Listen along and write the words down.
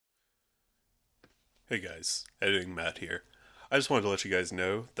Hey guys, editing Matt here. I just wanted to let you guys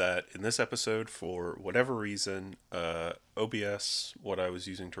know that in this episode, for whatever reason, OBS, what I was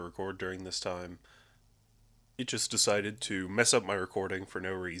using to record during this time, it just decided to mess up my recording for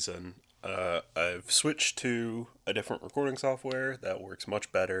no reason. I've switched to a different recording software that works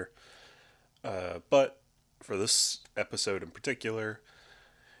much better, but for this episode in particular,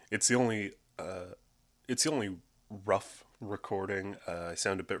 it's the only rough recording. I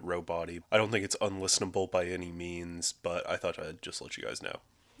sound a bit robot-y. I don't think it's unlistenable by any means, but I thought I'd just let you guys know.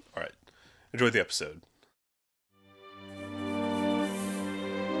 Alright, enjoy the episode.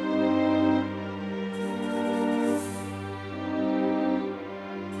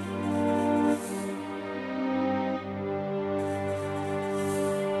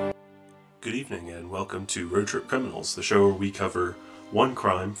 Good evening and welcome to Road Trip Criminals, the show where we cover one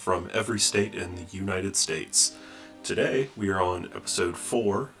crime from every state in the United States. Today, we are on episode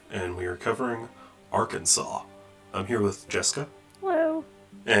 4, and we are covering Arkansas. I'm here with Jessica. Hello.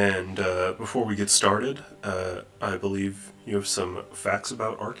 And before we get started, I believe you have some facts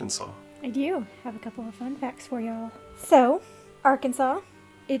about Arkansas. I do have a couple of fun facts for y'all. So, Arkansas,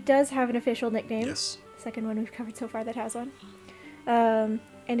 it does have an official nickname. Yes. Second one we've covered so far that has one. And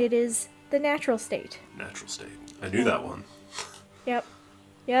it is the natural state. Natural state. I knew that one.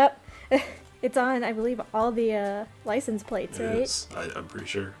 Yep. It's on, I believe, all the license plates, right? It is. I'm pretty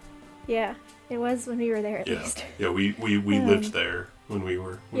sure. Yeah, it was when we were there at least. Yeah, we lived there when we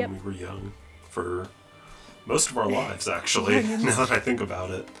were young for most of our lives, actually. Now that I think about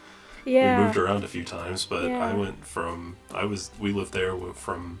it. Yeah. We moved around a few times, but Yeah. we lived there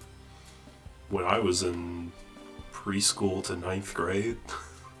from when I was in preschool to 9th grade.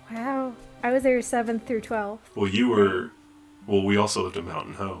 Wow. I was there 7th through 12th. We also lived in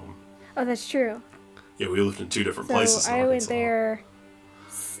Mountain Home. Oh, that's true. Yeah, we lived in two different places in I Arkansas. went there,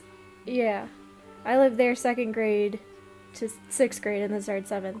 I lived there 2nd grade to 6th grade and then started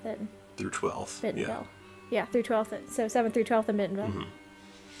 7th and through 12th. Bentonville. Yeah, through 12th. So 7th through 12th in Bentonville. Mm-hmm.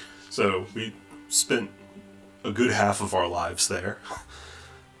 So we spent a good half of our lives there.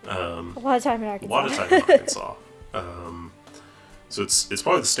 A lot of time in Arkansas. A lot of time in Arkansas. So it's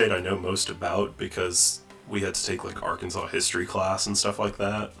probably the state I know most about because we had to take like Arkansas history class and stuff like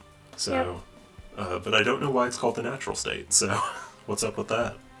that. So, but I don't know why it's called the natural state. So, what's up with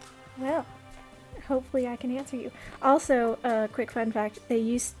that? Well, hopefully I can answer you. Also, quick fun fact: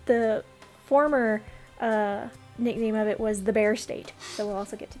 the former nickname of it was the Bear State. So we'll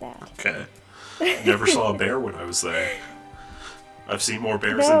also get to that. Okay. Never saw a bear when I was there. I've seen more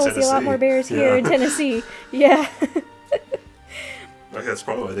bears in No, Tennessee. see a lot more bears here in Tennessee. Yeah. I think that's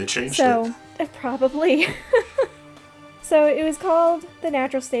probably why they changed it. Probably. So it was called the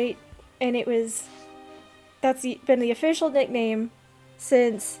natural state, and that's been the official nickname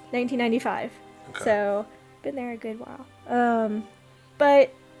since 1995. Okay. So been there a good while.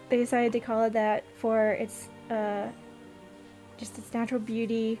 But they decided to call it that for its just its natural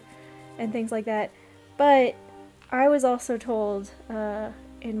beauty and things like that. But I was also told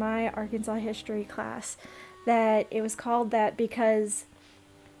in my Arkansas history class that it was called that because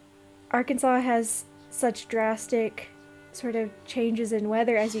Arkansas has such drastic sort of changes in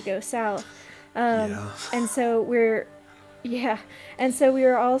weather as you go south. And so we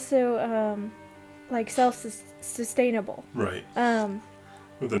were also like self-sustainable. Right.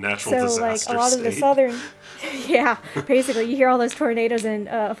 With the natural so disaster like a lot state. of the southern, yeah, basically you hear all those tornadoes in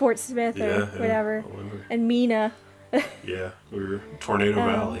Fort Smith or whatever, and Mena. Yeah, we were Tornado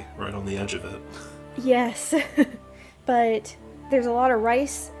Valley, right on the edge of it. Yes, but there's a lot of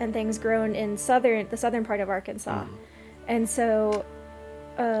rice and things grown in the southern part of Arkansas, and so,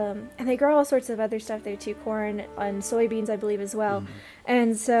 and they grow all sorts of other stuff there too, corn and soybeans, I believe, as well.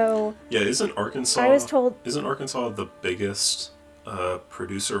 And so, yeah, isn't Arkansas? I was told, isn't Arkansas the biggest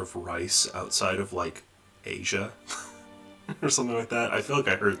producer of rice outside of like Asia or something like that? I feel like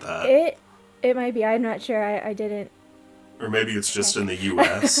I heard that. It might be. I'm not sure. I didn't. Or maybe it's just in the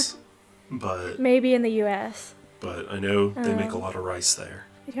U.S. But maybe in the U.S. But I know they make a lot of rice there.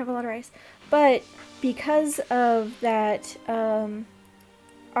 They have a lot of rice. But because of that,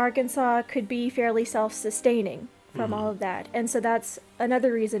 Arkansas could be fairly self-sustaining from all of that. And so that's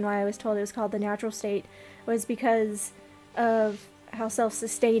another reason why I was told it was called the natural state, was because of how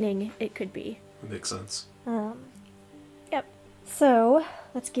self-sustaining it could be. That makes sense. Yep. So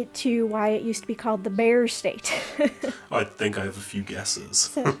let's get to why it used to be called the Bear State. I think I have a few guesses.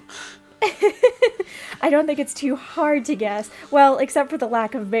 So, I don't think it's too hard to guess. Well, except for the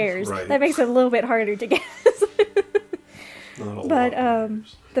lack of bears. Right. That makes it a little bit harder to guess. But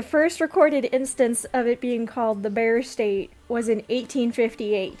the first recorded instance of it being called the Bear State was in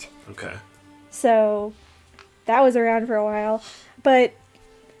 1858. Okay. So that was around for a while. But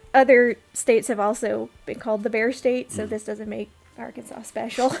other states have also been called the Bear State, so this doesn't make Arkansas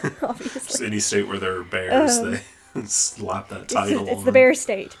special, obviously. Just any state where there are bears, they slap that title It's on. the Bear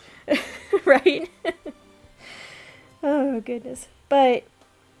State, right? Oh, goodness. But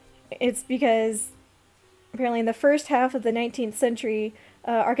it's because apparently in the first half of the 19th century,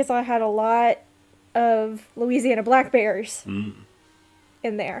 Arkansas had a lot of Louisiana black bears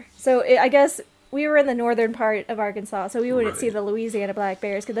in there. So I guess we were in the northern part of Arkansas, so we wouldn't see the Louisiana black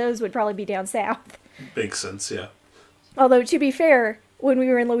bears, because those would probably be down south. Makes sense, yeah. Although, to be fair, when we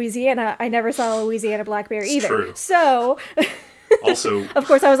were in Louisiana, I never saw a Louisiana black bear either. True. So, Also, of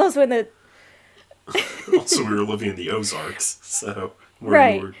course, I was also in the... also, we were living in the Ozarks, so...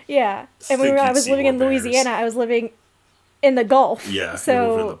 Right, yeah. And when I was living in Louisiana, I was living in the Gulf. Yeah,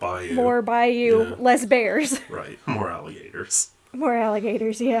 so over the bayou. More bayou, less bears. Right, more alligators. More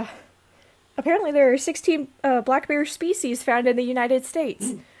alligators, yeah. Apparently there are 16 black bear species found in the United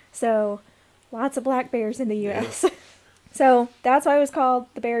States. So, lots of black bears in the U.S. Yeah. So, that's why it was called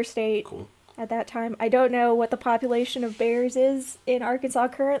the Bear State at that time. I don't know what the population of bears is in Arkansas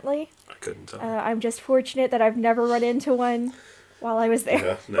currently. I couldn't tell. I'm just fortunate that I've never run into one while I was there.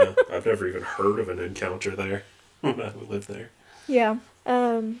 Yeah, no, I've never even heard of an encounter there when I lived there. Yeah.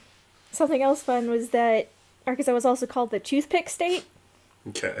 Something else fun was that Arkansas was also called the Toothpick State.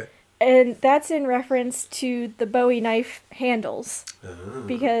 Okay. And that's in reference to the Bowie knife handles. Oh.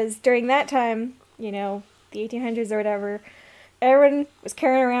 Because during that time, the 1800s or whatever, everyone was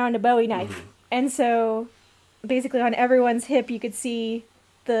carrying around a Bowie knife. And so, basically on everyone's hip you could see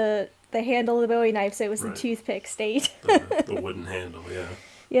the handle of the Bowie knife, so it was the Toothpick State. the wooden handle, yeah.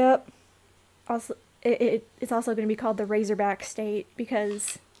 Yep. Also, it's also going to be called the Razorback State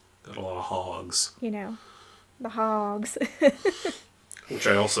because... Got a lot of hogs. The hogs. Which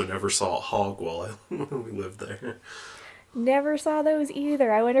I also never saw a hog while we lived there. Never saw those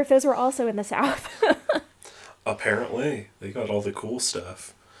either. I wonder if those were also in the South. Apparently. They got all the cool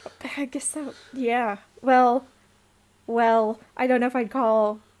stuff. I guess so. Yeah. Well, I don't know if I'd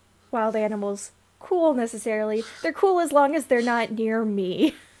call wild animals cool necessarily. They're cool as long as they're not near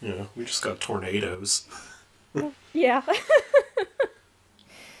me. Yeah, we just got tornadoes. Yeah.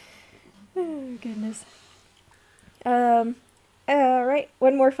 Oh, goodness. Right.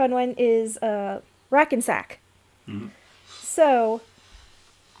 One more fun one is rack and sack. Mm-hmm. So,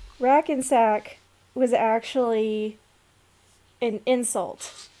 rack and sack was actually an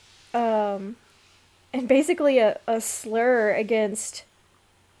insult. And basically a slur against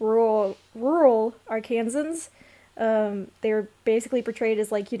rural Arkansans. They were basically portrayed as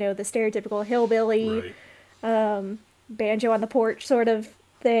the stereotypical hillbilly, banjo on the porch sort of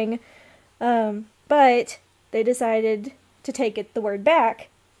thing. But they decided to take the word back.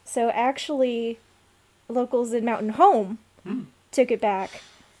 So actually, locals in Mountain Home took it back.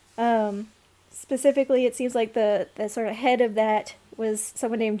 Specifically, it seems like the sort of head of that was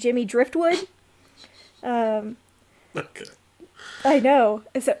someone named Jimmy Driftwood. Okay. I know.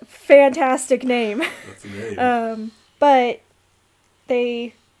 It's a fantastic name. That's a name. But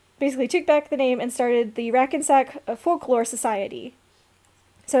they basically took back the name and started the Rackensack Folklore Society.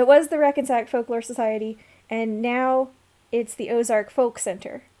 So it was the Rackensack Folklore Society, and now it's the Ozark Folk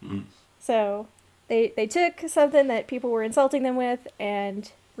Center. So they took something that people were insulting them with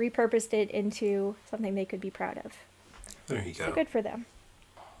and repurposed it into something they could be proud of. There you go. So good for them.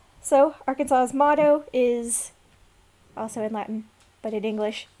 So Arkansas's motto is also in Latin, but in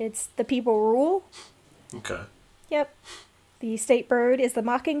English, it's "The People Rule." Okay. Yep. The state bird is the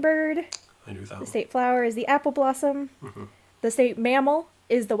mockingbird. I knew that. The state flower is the apple blossom. The state mammal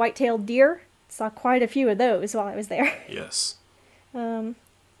is the white-tailed deer. Saw quite a few of those while I was there. Yes. The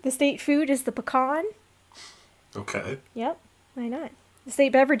state food is the pecan. Okay. Yep. Why not? The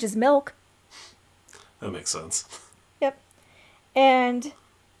state beverage is milk. That makes sense. Yep. And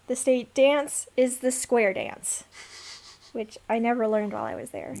the state dance is the square dance, which I never learned while I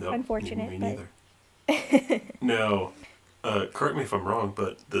was there. Nope, Unfortunate. Me neither. No. Correct me if I'm wrong,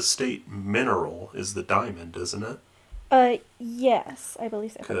 but the state mineral is the diamond, isn't it? Yes, I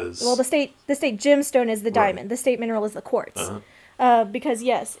believe so. 'Cause... Well, the state gemstone is the diamond. The state mineral is the quartz. Because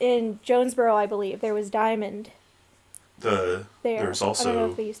yes, in Jonesboro, I believe there was diamond. There's also, I don't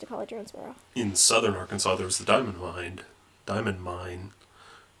know if they used to call it Jonesboro. In southern Arkansas, there was the diamond mine,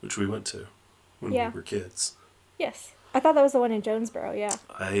 which we went to when we were kids. Yes, I thought that was the one in Jonesboro. Yeah.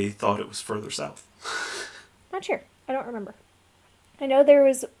 I thought it was further south. Not sure. I don't remember. I know there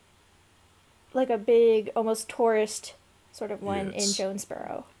was like a big, almost tourist sort of one in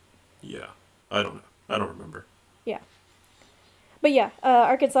Jonesboro. Yeah. I don't know. I don't remember. Yeah. But yeah,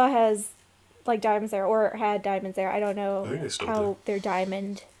 Arkansas has like diamonds there or had diamonds there. I don't I know think they still how do. their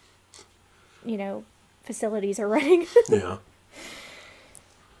diamond, facilities are running. Yeah.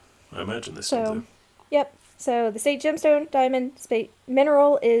 I imagine they still do. Yep. So the state gemstone, diamond, state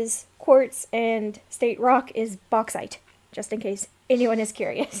mineral is quartz, and state rock is bauxite, just in case anyone is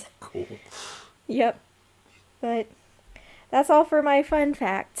curious. Cool. Yep. But that's all for my fun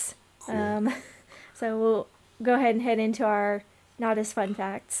facts. Cool. So we'll go ahead and head into our not as fun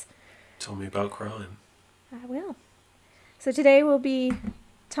facts. Tell me about crime. I will. So today we'll be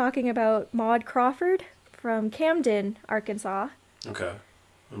talking about Maud Crawford from Camden, Arkansas. Okay.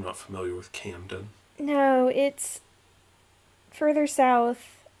 I'm not familiar with Camden. No, it's further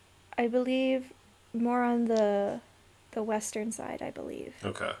south, I believe, more on the western side, I believe.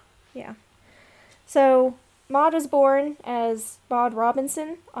 Okay. Yeah. So, Maud was born as Maud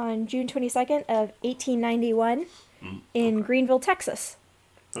Robinson on June 22nd of 1891 in Greenville, Texas.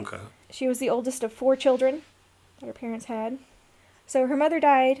 Okay. She was the oldest of 4 children that her parents had. So her mother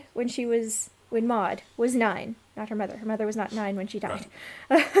died when Maud was 9. Not her mother. Her mother was not 9 when she died.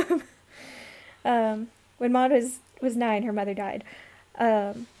 Right. When Maud was 9, her mother died.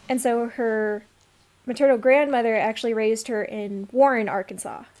 And so her maternal grandmother actually raised her in Warren,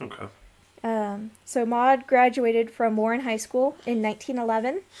 Arkansas. Okay. So Maud graduated from Warren High School in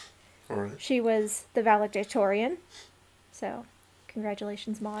 1911. All right. She was the valedictorian. So,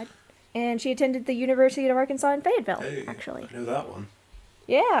 congratulations, Maud. And she attended the University of Arkansas in Fayetteville, actually. I know that one.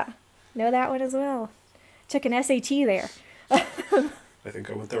 Yeah, know that one as well. Took an SAT there. I think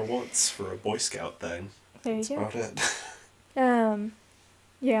I went there once for a Boy Scout thing. There you That's go. about it.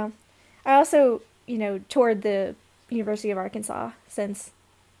 Yeah. I also, toured the University of Arkansas since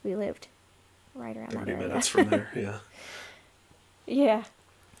we lived right around that 30 area. minutes from there, yeah. Yeah.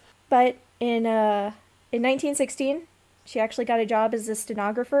 But in 1916, she actually got a job as a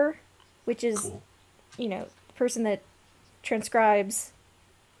stenographer, which is, Cool. the person that transcribes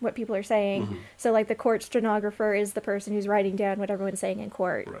what people are saying. Mm-hmm. So, like, the court stenographer is the person who's writing down what everyone's saying in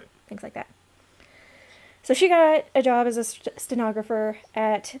court. Right. Things like that. So she got a job as a stenographer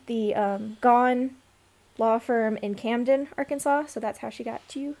at the Gone law firm in Camden, Arkansas. So that's how she got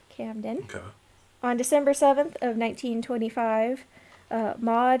to Camden. Okay. On December 7th of 1925,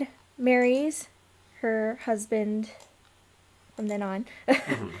 Maud marries her husband from then on,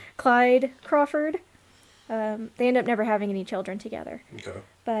 Clyde Crawford. They end up never having any children together. Okay.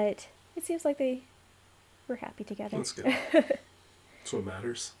 But it seems like they were happy together. That's good. That's what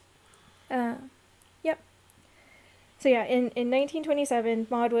matters. Yep. So yeah, in 1927,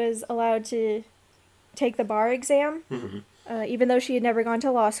 Maud was allowed to take the bar exam, even though she had never gone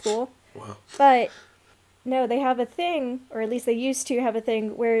to law school. Wow. But no, they have a thing, or at least they used to have a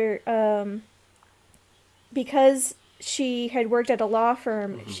thing, where because she had worked at a law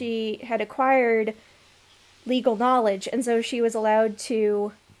firm, she had acquired legal knowledge, and so she was allowed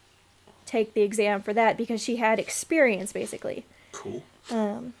to take the exam for that because she had experience, basically. Cool.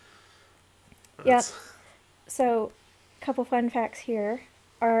 Yep. So, a couple fun facts here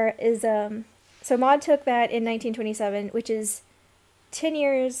so Maud took that in 1927, which is 10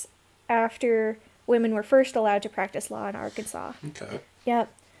 years after women were first allowed to practice law in Arkansas. Okay.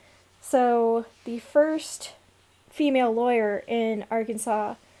 Yep. So, the first female lawyer in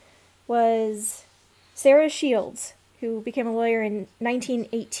Arkansas was Sarah Shields, who became a lawyer in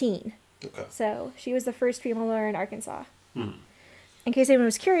 1918. Okay. So, she was the first female lawyer in Arkansas. Hmm. In case anyone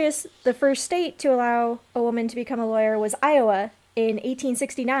was curious, the first state to allow a woman to become a lawyer was Iowa in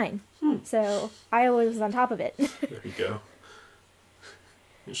 1869. So, Iowa was on top of it. There you go.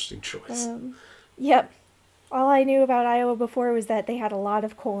 Interesting choice. Yep. All I knew about Iowa before was that they had a lot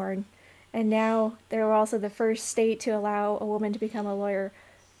of corn. And now they're also the first state to allow a woman to become a lawyer.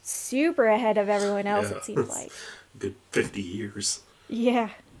 Super ahead of everyone else, Yeah. it seems like. Good 50 years. Yeah.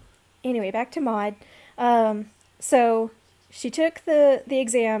 Anyway, back to Maud. So she took the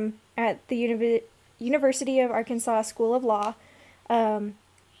exam at the University of Arkansas School of Law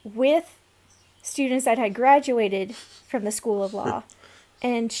with students that had graduated from the School of Law.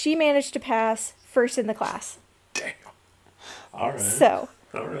 And she managed to pass first in the class. Damn. All right. So,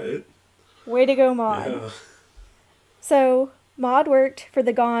 All right. way to go, Maud. Yeah. So, Maud worked for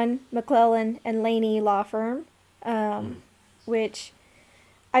the Gone, McClellan, and Laney law firm, which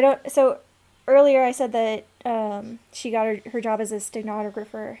I don't... So, earlier I said that she got her job as a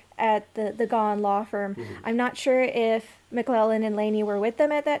stenographer at the Gone law firm. I'm not sure if McClellan and Laney were with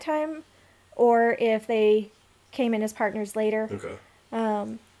them at that time, or if they came in as partners later. Okay.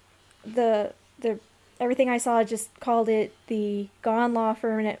 The everything I saw just called it the Gone law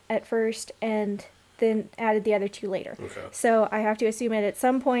firm at first, and then added the other two later. Okay. So I have to assume that at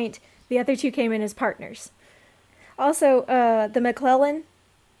some point The other two came in as partners. Also, the McClellan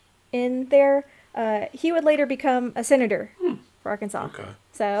in there, he would later become a senator for Arkansas. Okay.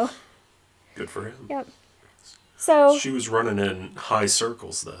 So. Good for him. Yep. So. She was running in high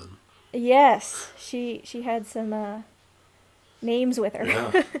circles then. Yes. She had some names with her.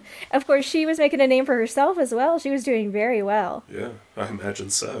 Yeah. Of course, she was making a name for herself as well. She was doing very well. Yeah, I imagine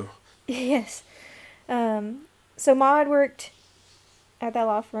so. Yes. So Maud worked at that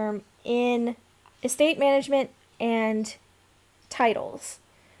law firm in estate management and titles.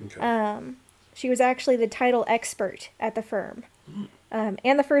 Okay. She was actually the title expert at the firm,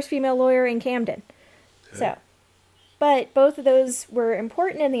 and the first female lawyer in Camden. Okay. So, but both of those were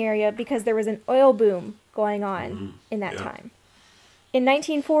important in the area because there was an oil boom going on in that time. In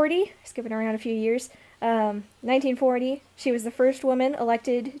 1940, skipping around a few years, 1940, she was the first woman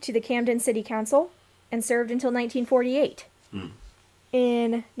elected to the Camden City Council and served until 1948.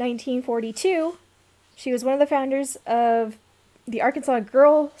 In 1942, she was one of the founders of the Arkansas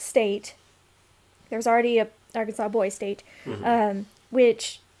Girl State. There was already a Arkansas Boy State,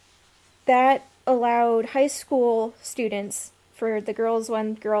 which that allowed high school students, for the girls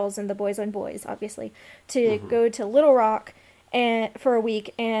on girls and the boys on boys, obviously, to go to Little Rock for a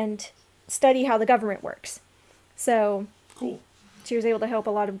week and study how the government works. So cool. She was able to help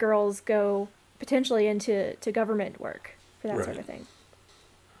a lot of girls go potentially into government work for that sort of thing.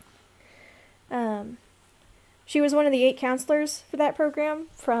 She was one of the 8 counselors for that program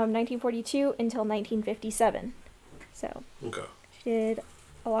from 1942 until 1957. So she did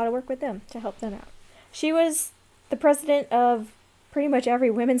a lot of work with them to help them out. She was the president of pretty much every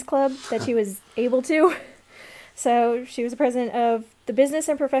women's club that she was able to. So she was the president of the Business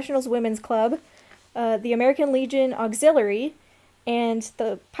and Professionals Women's Club, the American Legion Auxiliary, and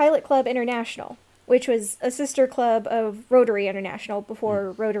the Pilot Club International, which was a sister club of Rotary International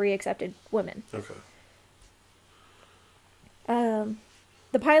before Rotary accepted women. Okay.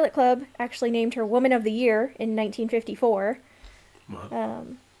 The Pilot Club actually named her Woman of the Year in 1954. Wow.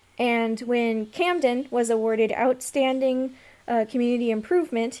 And when Camden was awarded Outstanding Community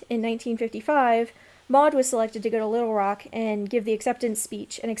Improvement in 1955, Maud was selected to go to Little Rock and give the acceptance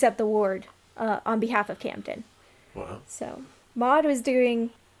speech and accept the award on behalf of Camden. Wow. So Maud was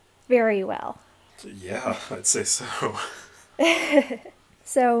doing very well. Yeah, I'd say so.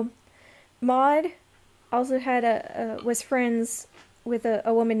 So Maud also had was friends with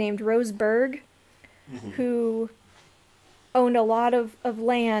a woman named Rose Berg, who owned a lot of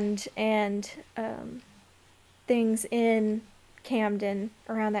land and things in Camden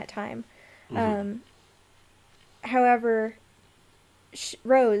around that time. However,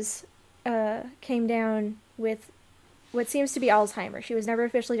 Rose came down with what seems to be Alzheimer's. She was never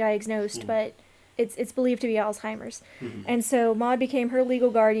officially diagnosed, but it's believed to be Alzheimer's. And so Maud became her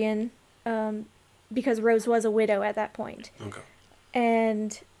legal guardian because Rose was a widow at that point. Okay.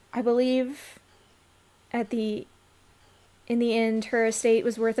 And I believe in the end, her estate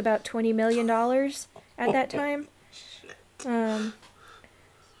was worth about $20 million at that time.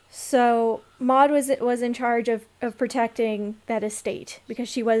 So Maud was in charge of protecting that estate because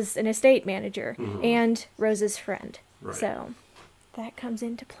she was an estate manager and Rose's friend. Right. So that comes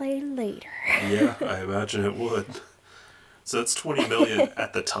into play later. Yeah, I imagine it would. So that's $20 million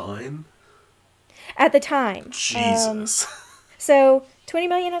at the time? At the time. Jesus. So $20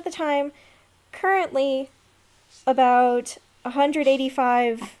 million at the time. Currently, about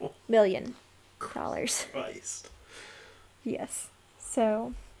 $185 million. Christ. Yes.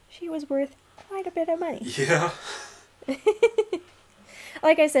 So she was worth quite a bit of money. Yeah.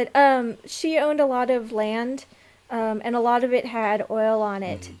 Like I said, she owned a lot of land, and a lot of it had oil on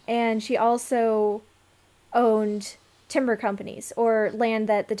it. And she also owned timber companies, or land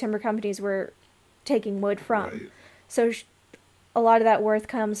that the timber companies were taking wood from. Right. So a lot of that worth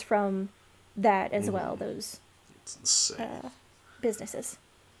comes from that as well, those It's insane. businesses.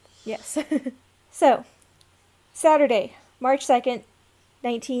 Yes. So, Saturday, March 2nd,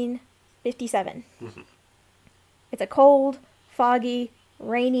 1957. It's a cold, foggy,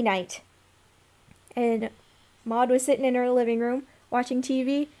 rainy night. And Maud was sitting in her living room watching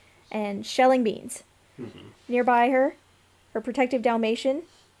TV and shelling beans. Nearby her protective Dalmatian,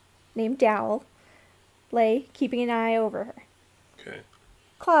 named Dowell, lay keeping an eye over her. Okay.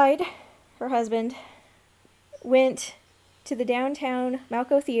 Clyde, her husband, went to the downtown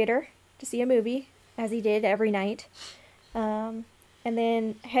Malco Theater to see a movie, as he did every night, and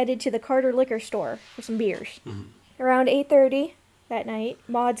then headed to the Carter Liquor Store for some beers. Around 8:30 that night,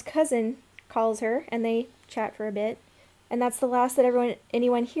 Maud's cousin calls her, and they chat for a bit, and that's the last that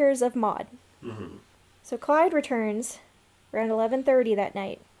anyone hears of Maud. So Clyde returns around 11:30 that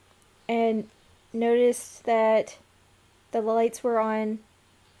night, and noticed that the lights were on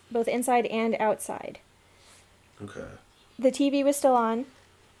both inside and outside. Okay. The TV was still on,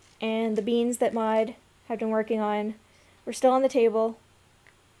 and the beans that Maud had been working on were still on the table,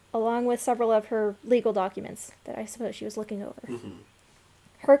 along with several of her legal documents that I suppose she was looking over. Mm-hmm.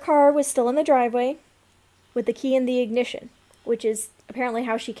 Her car was still in the driveway with the key in the ignition, which is apparently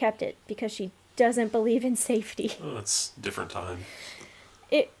how she kept it, because she doesn't believe in safety. Oh, that's a different time.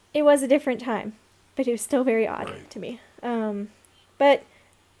 It was a different time, but it was still very odd to me. But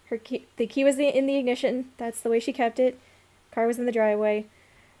the key was in the ignition. That's the way she kept it. Car was in the driveway.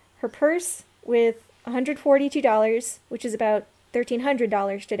 Her purse with $142, which is about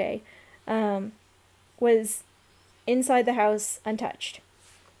 $1,300 today, was inside the house untouched.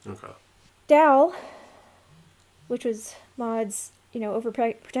 Okay. Dal, which was Maud's,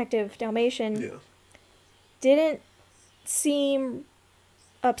 overprotective Dalmatian, didn't seem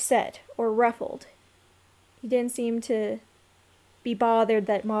upset or ruffled. He didn't seem to be bothered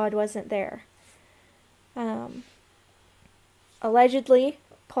that Maud wasn't there. Allegedly,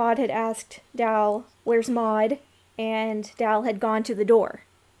 Claude had asked Dal, "Where's Maud?" and Dal had gone to the door,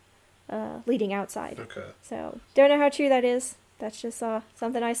 leading outside. Okay. So, don't know how true that is. That's just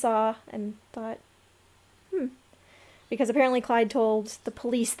something I saw and thought, because apparently Clyde told the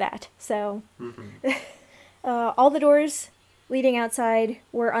police that. So, all the doors leading outside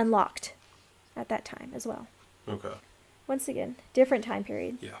were unlocked at that time as well. Okay. Once again, different time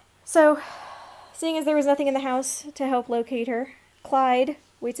period. Yeah. So, seeing as there was nothing in the house to help locate her, Clyde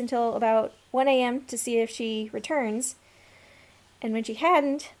waits until about 1 a.m. to see if she returns. And when she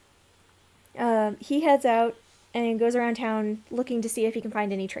hadn't, he heads out and goes around town looking to see if he can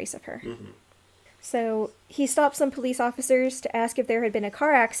find any trace of her. Mm-hmm. So he stopped some police officers to ask if there had been a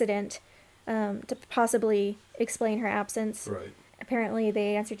car accident, to possibly explain her absence. Right. Apparently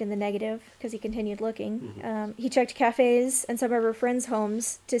they answered in the negative because he continued looking. Mm-hmm. He checked cafes and some of her friends'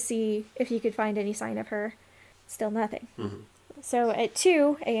 homes to see if he could find any sign of her. Still nothing. Mm-hmm. So at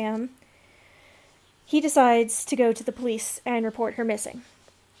 2 a.m., he decides to go to the police and report her missing.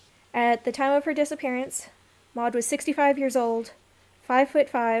 At the time of her disappearance, Maud was 65 years old,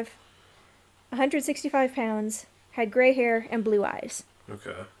 5'5", 165 pounds, had gray hair and blue eyes.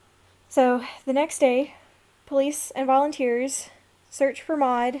 Okay. So the next day, police and volunteers searched for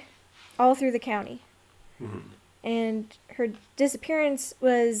Maud all through the county. Mm-hmm. And her disappearance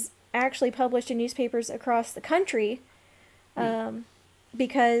was actually published in newspapers across the country,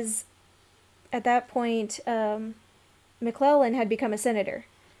 because at that point, McClellan had become a senator.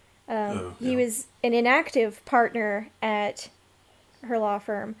 He was an inactive partner at her law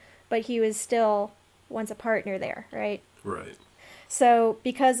firm, but he was still once a partner there, right? Right. So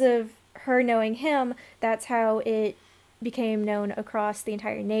because of her knowing him, that's how it became known across the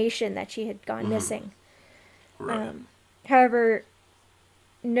entire nation that she had gone missing. Right. However,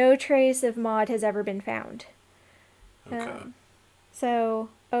 no trace of Maud has ever been found. Okay. The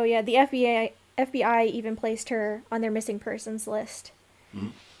FBI even placed her on their missing persons list.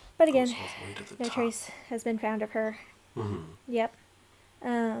 Mm. But again, no top. trace has been found of her. Mm-hmm. Yep.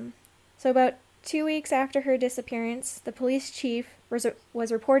 So about 2 weeks after her disappearance, the police chief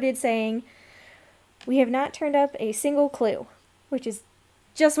was reported saying, "We have not turned up a single clue," which is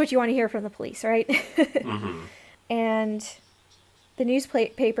just what you want to hear from the police, right? Mm-hmm. And the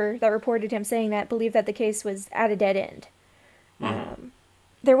newspaper that reported him saying that believed that the case was at a dead end. Mm-hmm.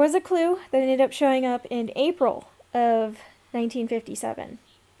 There was a clue that ended up showing up in April of 1957.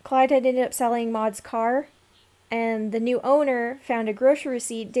 Clyde had ended up selling Maud's car, and the new owner found a grocery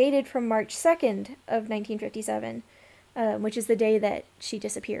receipt dated from March 2nd of 1957, which is the day that she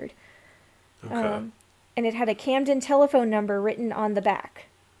disappeared. Okay. And it had a Camden telephone number written on the back.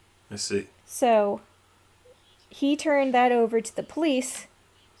 I see. So he turned that over to the police,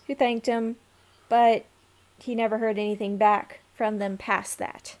 who thanked him, but he never heard anything back from them past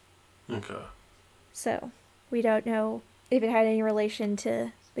that. Okay. So we don't know if it had any relation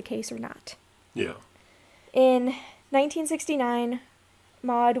to the case or not. Yeah. In 1969,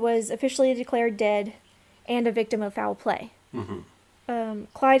 Maud was officially declared dead and a victim of foul play. Mm-hmm.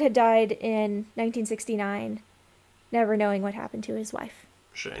 Clyde had died in 1969, never knowing what happened to his wife.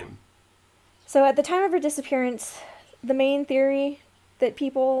 Shame. So at the time of her disappearance, the main theory that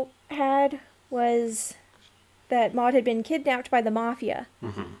people had was that Maud had been kidnapped by the mafia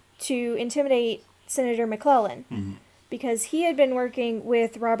to intimidate Senator McClellan, because he had been working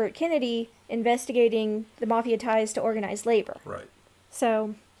with Robert Kennedy investigating the mafia ties to organized labor. Right.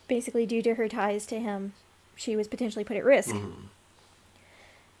 So basically, due to her ties to him, she was potentially put at risk.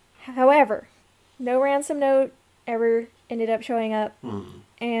 However, no ransom note ever ended up showing up,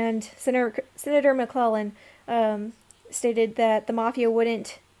 and Senator McClellan stated that the mafia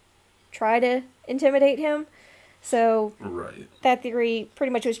wouldn't try to intimidate him. So right. that theory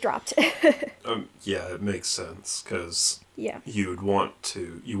pretty much was dropped. Yeah, it makes sense, because yeah. you wouldn't want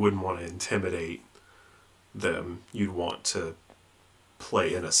to intimidate them. You'd want to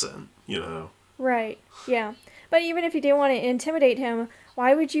play innocent, you know? Right, yeah. But even if you didn't want to intimidate him,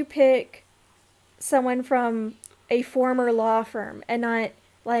 why would you pick someone from a former law firm and not,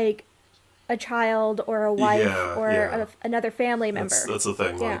 like, a child or a wife another family member? That's the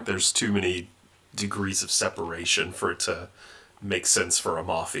thing. Yeah. Like, there's too many degrees of separation for it to make sense for a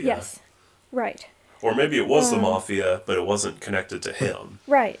mafia. Yes, right. Or maybe it was the mafia, but it wasn't connected to him.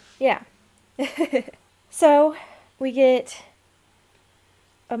 Right, yeah. So, we get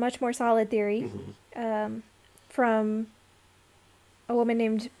a much more solid theory from a woman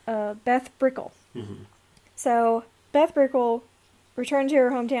named Beth Brickell. Mm-hmm. So, Beth Brickell returned to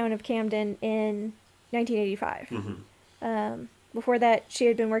her hometown of Camden in 1985. Mm-hmm. Before that, she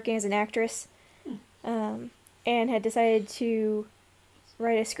had been working as an actress and had decided to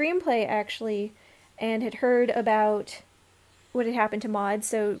write a screenplay, actually, and had heard about what had happened to Maud,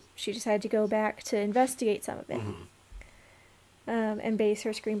 so she decided to go back to investigate some of it and base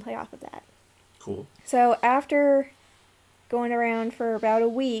her screenplay off of that. Cool. So after going around for about a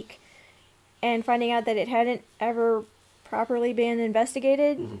week and finding out that it hadn't ever properly been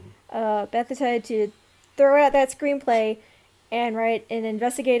investigated, Beth decided to throw out that screenplay and write an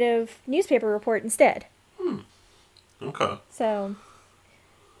investigative newspaper report instead. Okay. So,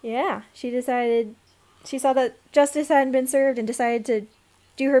 yeah, she saw that justice hadn't been served and decided to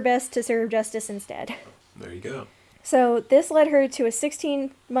do her best to serve justice instead. There you go. So this led her to a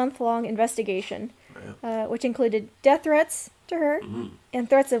 16-month-long investigation, which included death threats to her and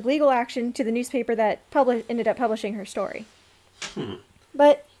threats of legal action to the newspaper that ended up publishing her story.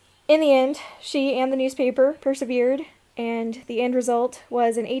 But in the end, she and the newspaper persevered, and the end result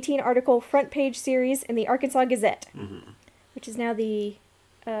was an 18-article front-page series in the Arkansas Gazette, which is now the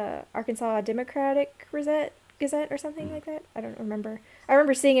Arkansas Democratic Gazette or something like that. I don't remember. I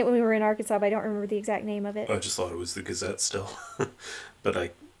remember seeing it when we were in Arkansas, but I don't remember the exact name of it. I just thought it was the Gazette still. But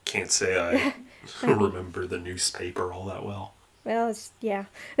I can't say I remember the newspaper all that well. Well, yeah.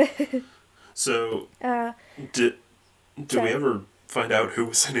 So, did we ever find out who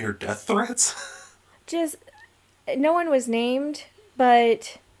was sending her death threats? Just, no one was named,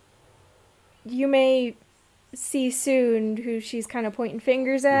 but you may see soon who she's kind of pointing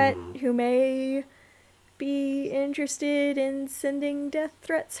fingers at, who may be interested in sending death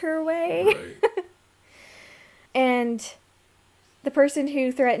threats her way. Right. And the person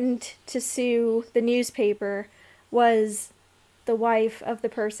who threatened to sue the newspaper was the wife of the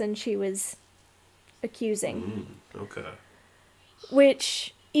person she was accusing. Okay.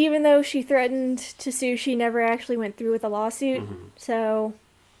 Which, even though she threatened to sue, she never actually went through with a lawsuit. So,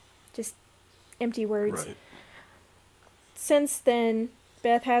 just empty words. Right. Since then,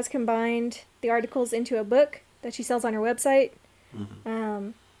 Beth has combined the articles into a book that she sells on her website.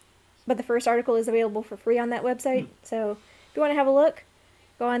 But the first article is available for free on that website. So if you want to have a look,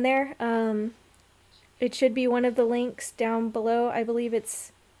 go on there. It should be one of the links down below. I believe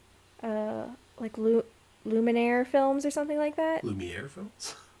it's like Luminaire Films or something like that. Lumiere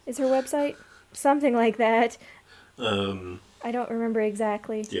Films? Is her website? Something like that. I don't remember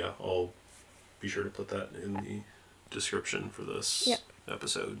exactly. Yeah, I'll be sure to put that in the description for this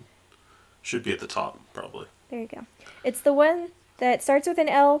episode. Should be at the top, probably. There you go. It's the one that starts with an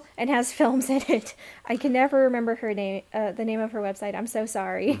L and has films in it. I can never remember her name, the name of her website. I'm so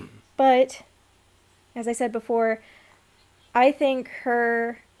sorry. But, as I said before, I think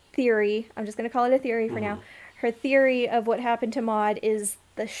her theory, I'm just going to call it a theory for now, her theory of what happened to Maud is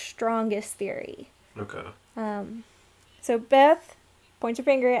the strongest theory. Okay. So Beth points her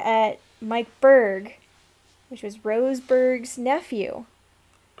finger at Mike Berg, which was Rose Berg's nephew.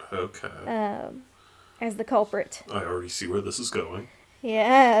 Okay. As the culprit. I already see where this is going.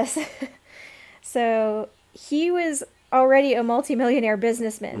 Yes. So he was already a multimillionaire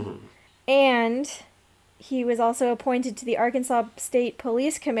businessman. And he was also appointed to the Arkansas State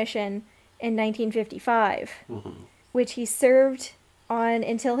Police Commission in 1955, which he served on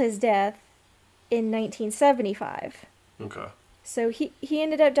until his death in 1975. Okay. So he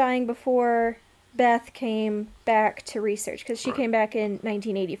ended up dying before Beth came back to research, because she came back in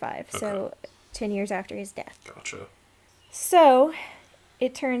 1985, so 10 years after his death. Gotcha. So,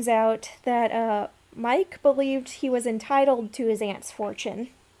 it turns out that Mike believed he was entitled to his aunt's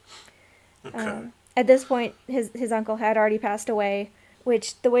fortune. Okay. At this point, his uncle had already passed away,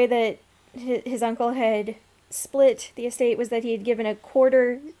 which the way that his uncle had split the estate was that he had given a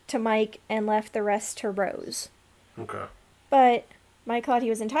quarter to Mike and left the rest to Rose. Okay. But Mike thought he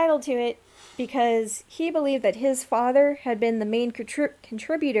was entitled to it because he believed that his father had been the main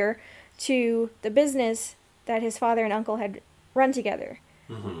contributor to the business that his father and uncle had run together,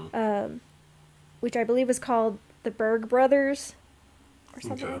 which I believe was called the Berg Brothers or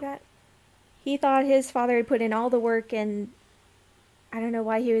something like that. He thought his father had put in all the work, and I don't know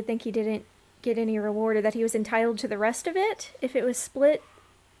why he would think he didn't get any reward or that he was entitled to the rest of it if it was split.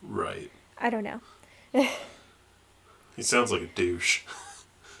 Right. I don't know. He sounds like a douche.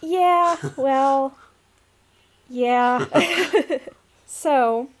 Yeah, well, yeah.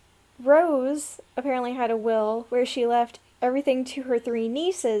 So, Rose apparently had a will where she left everything to her 3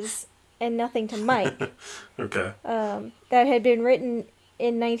 nieces and nothing to Mike. Okay. That had been written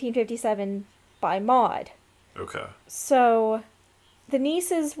in 1957 by Maud. Okay. So, the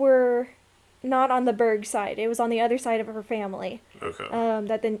nieces were not on the Berg side. It was on the other side of her family. Okay.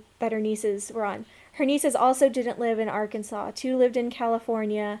 That her nieces were on. Her nieces also didn't live in Arkansas. 2 lived in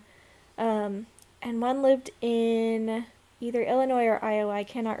California, and 1 lived in either Illinois or Iowa. I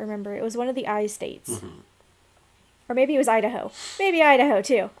cannot remember. It was one of the I states. Or maybe it was Idaho. Maybe Idaho,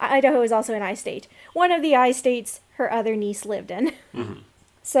 too. Idaho is also an I state. One of the I states her other niece lived in.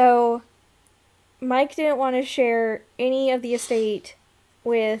 So, Mike didn't want to share any of the estate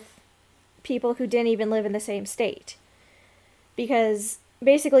with people who didn't even live in the same state. Because,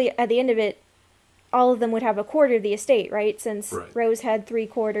 basically, at the end of it, all of them would have a quarter of the estate, right? Since Rose had 3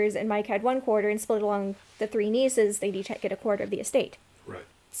 quarters and Mike had 1 quarter, and split along the 3 nieces, they'd each get a quarter of the estate. Right.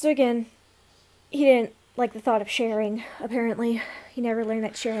 So again, he didn't like the thought of sharing, apparently. He never learned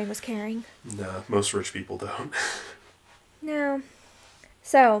that sharing was caring. Nah, most rich people don't. No.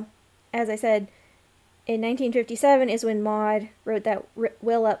 So, as I said, in 1957 is when Maud wrote that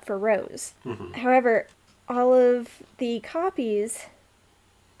will up for Rose. However, all of the copies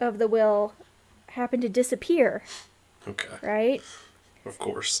of the will happened to disappear. Okay. Right? Of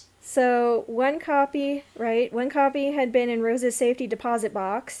course. So, one copy had been in Rose's safety deposit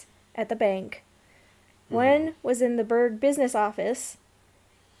box at the bank. One was in the Berg business office,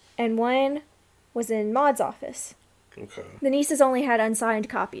 and one was in Maud's office. Okay. The nieces only had unsigned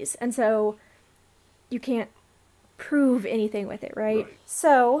copies, and so you can't prove anything with it, right?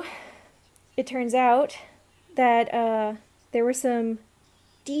 So, it turns out that there were some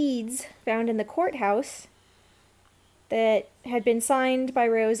deeds found in the courthouse that had been signed by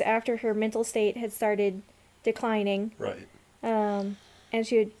Rose after her mental state had started declining. Right. And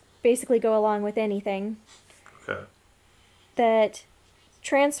she would basically go along with anything. Okay. That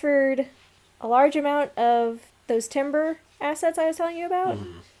transferred a large amount of those timber assets I was telling you about.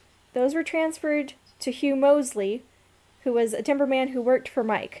 Those were transferred to Hugh Mosley, who was a timberman who worked for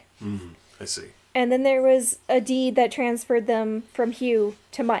Mike. I see. And then there was a deed that transferred them from Hugh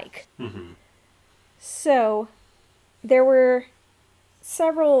to Mike. So, there were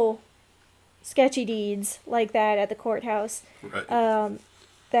several sketchy deeds like that at the courthouse.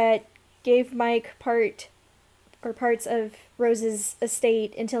 That gave Mike parts of Rose's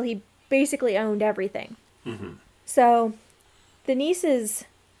estate until he basically owned everything. So, the nieces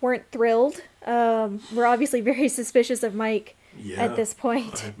weren't thrilled. Were obviously very suspicious of Mike at this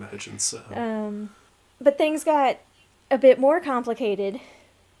point. I imagine so. But things got a bit more complicated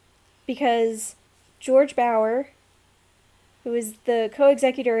because George Bauer, who is the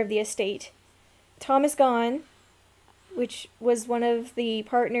co-executor of the estate, Thomas Gahn, which was one of the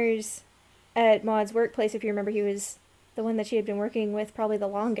partners at Maud's workplace, if you remember, he was the one that she had been working with probably the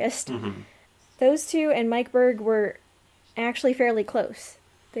longest. Those 2 and Mike Berg were actually fairly close.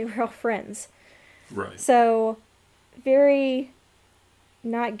 They were all friends. Right. So, very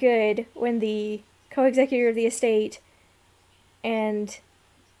not good when the co-executor of the estate and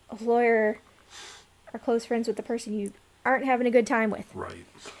a lawyer are close friends with the person you aren't having a good time with. Right.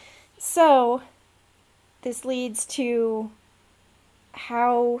 So, this leads to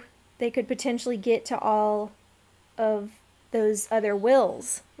how they could potentially get to all of those other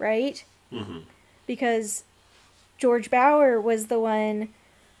wills, right? Because George Bauer was the one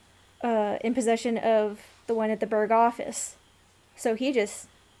in possession of the one at the Berg office. So he just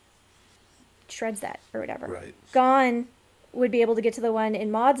shreds that or whatever. Right. Gahn would be able to get to the one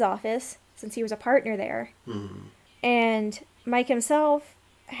in Maud's office since he was a partner there. And Mike himself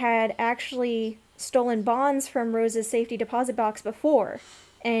had actually stolen bonds from Rose's safety deposit box before,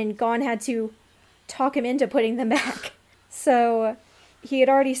 and Gahn had to talk him into putting them back. So he had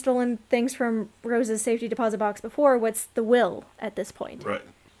already stolen things from Rose's safety deposit box before. What's the will at this point? Right.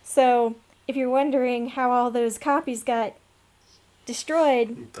 So if you're wondering how all those copies got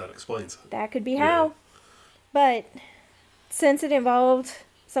destroyed, That explains it. that could be how. But since it involved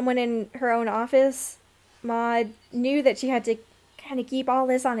someone in her own office, Maud knew that she had to kind of keep all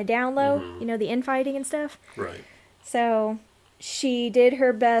this on a down low, the infighting and stuff. Right. So she did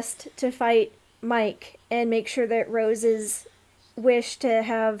her best to fight Mike and make sure that Rose's wish to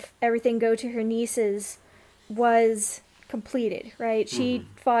have everything go to her nieces was completed, right? She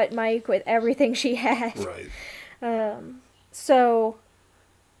fought Mike with everything she had. Right. So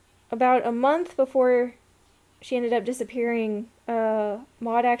about a month before she ended up disappearing,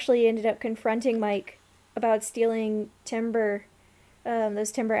 Maud actually ended up confronting Mike about stealing timber,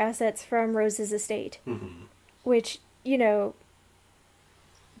 those timber assets from Rose's estate. Which,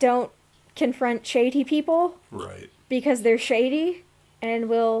 don't confront shady people. Right. Because they're shady and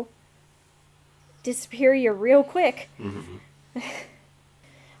will disappear you real quick.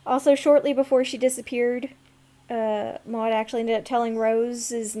 Also, shortly before she disappeared, Maud actually ended up telling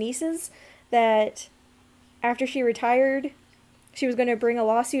Rose's nieces that after she retired, she was going to bring a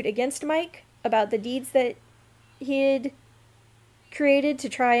lawsuit against Mike about the deeds that he had created to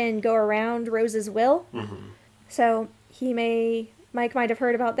try and go around Rose's will. So Mike might have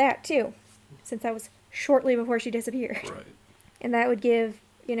heard about that too, since that was shortly before she disappeared. Right. And that would give,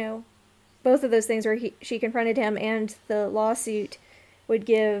 both of those things where she confronted him and the lawsuit would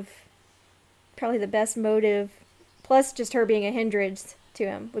give probably the best motive, plus just her being a hindrance to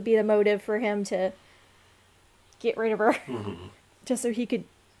him, would be the motive for him to get rid of her. Just so he could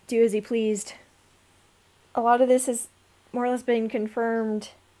do as he pleased. A lot of this has more or less been confirmed,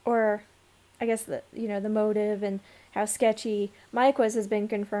 or I guess the motive and how sketchy Mike was has been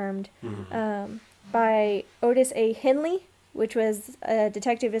confirmed by Otis A. Henley, which was a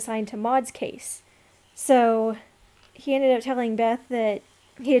detective assigned to Maud's case. So he ended up telling Beth that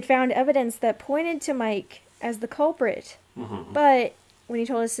he had found evidence that pointed to Mike as the culprit. But when he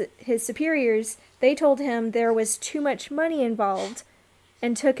told his superiors, they told him there was too much money involved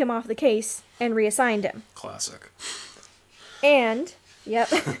and took him off the case and reassigned him. Classic. And,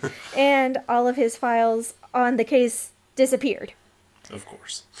 and all of his files on the case disappeared. Of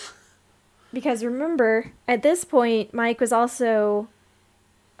course. Because remember, at this point, Mike was also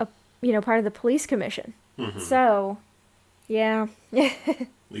part of the police commission. So, yeah.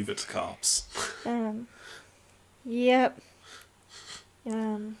 Leave it to cops. Yep.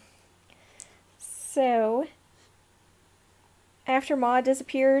 So, after Maud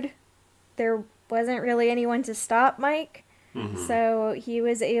disappeared, there wasn't really anyone to stop Mike. So he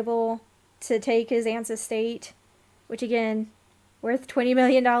was able to take his aunt's estate, which again, worth $20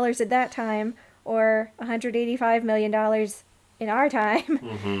 million at that time, or $185 million in our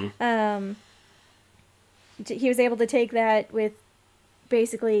time. He was able to take that with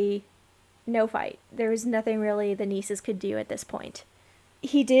basically no fight. There was nothing really the nieces could do at this point.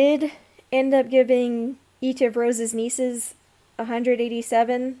 He did end up giving each of Rose's nieces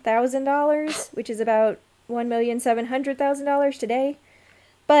 $187,000, which is about $1,700,000 today.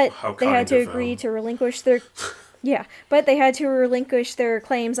 But they had to agree to relinquish their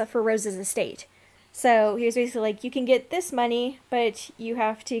claims for Rose's estate. So he was basically like, you can get this money, but you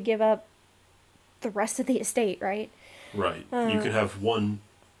have to give up the rest of the estate, right? Right. You can have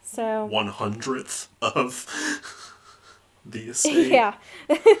 1/100th of the estate. Yeah.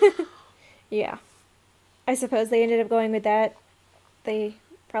 Yeah. I suppose they ended up going with that. They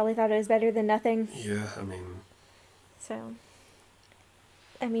probably thought it was better than nothing. Yeah, I mean... So...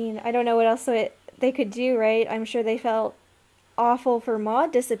 I mean, I don't know what else they could do, right? I'm sure they felt awful for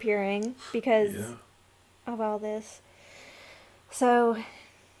Maud disappearing because of all this. So,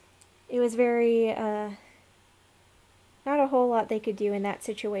 it was very, not a whole lot they could do in that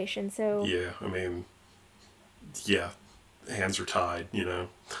situation, so... Yeah, I mean, hands are tied,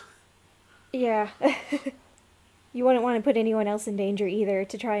 Yeah. You wouldn't want to put anyone else in danger either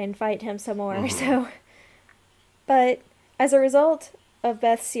to try and fight him some more, so... But, as a result of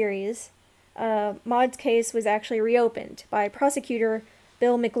Beth's series, Maud's case was actually reopened by prosecutor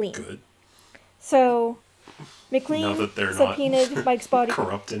Bill McLean. Good. So, McLean now that they're subpoenaed not Mike's body.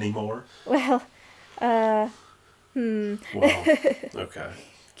 corrupt anymore. Well, Well, okay.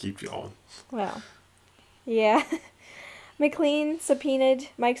 Keep going. Well, yeah. McLean subpoenaed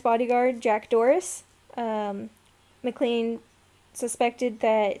Mike's bodyguard, Jack Doris. McLean suspected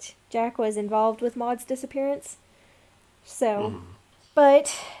that Jack was involved with Maud's disappearance. So,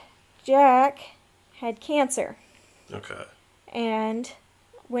 but Jack had cancer. Okay. And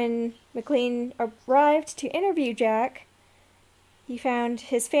when McLean arrived to interview Jack, he found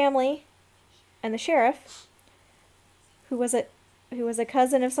his family and the sheriff, who was a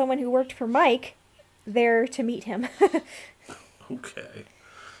cousin of someone who worked for Mike, there to meet him. Okay.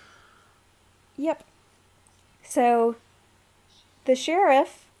 Yep. So the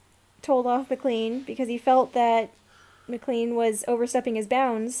sheriff told off McLean because he felt that McLean was overstepping his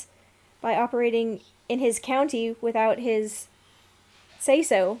bounds by operating in his county without his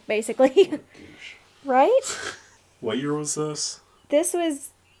say-so, basically. Right? What year was this? This was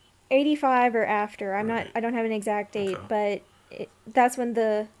 85 or after. I don't have an exact date, Okay. but that's when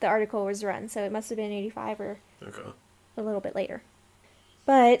the article was run, so it must have been 85 or Okay. a little bit later.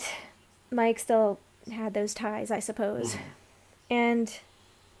 But Mike still had those ties, I suppose. And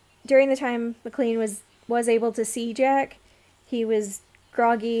during the time McLean was able to see Jack, he was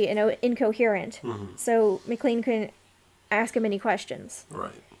groggy and incoherent. So McLean couldn't ask him any questions.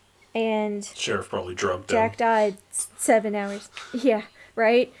 Right. And Sheriff probably drugged Jack him. died 7 hours. Yeah,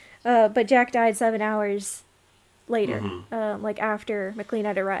 right? But Jack died 7 hours later, like after McLean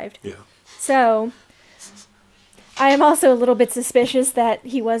had arrived. Yeah. So I am also a little bit suspicious that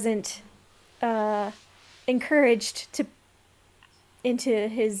he wasn't encouraged into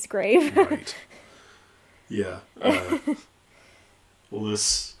his grave. Right. Yeah. Well,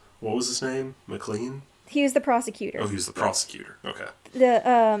 what was his name? McLean? He was the prosecutor. Oh, he was the prosecutor. Okay.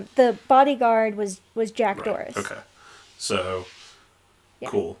 The bodyguard was Jack Right. Doris. Okay. So, Yeah.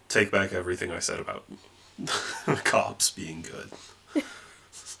 cool. Take back everything I said about cops being good.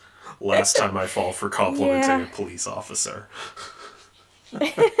 Last time I fall for complimenting a police officer.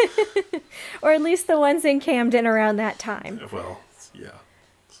 Or at least the ones in Camden around that time. Well, yeah.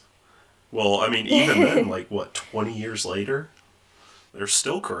 Well, I mean, even then, like, 20 years later? They're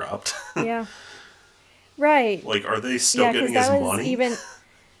still corrupt. Yeah. Right. Like, are they still Yeah, 'cause getting his that was money? even.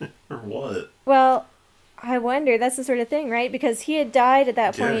 Or what? Well, I wonder. That's the sort of thing, right? Because he had died at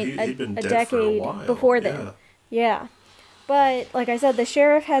that Yeah, point he'd been a dead for a decade while. before then. Yeah. But, like I said, the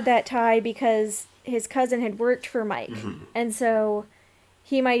sheriff had that tie because his cousin had worked for Mike. And so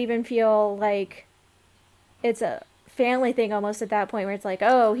he might even feel like it's a family thing almost at that point where it's like,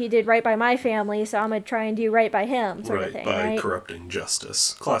 oh, he did right by my family, so I'm going to try and do right by him sort of thing, by right? corrupting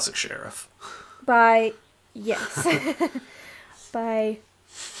justice. Classic sheriff. Yes. By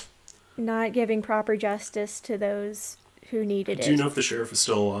not giving proper justice to those who needed it. Do you know if the sheriff is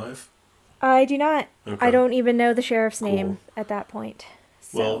still alive? I do not. Okay. I don't even know the sheriff's Cool. name at that point.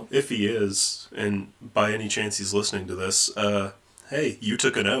 So. Well, if he is, and by any chance he's listening to this, hey, you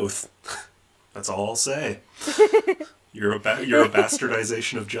took an oath. That's all I'll say. You're a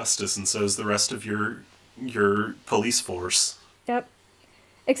bastardization of justice, and so is the rest of your police force. Yep.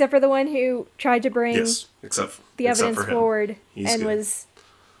 Except for the one who tried to bring the evidence for him. forward He's and good. was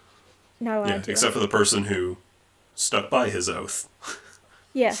not allowed to. Except for the person who stuck by his oath.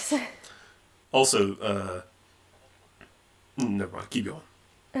 Yes. Also, never mind, keep going.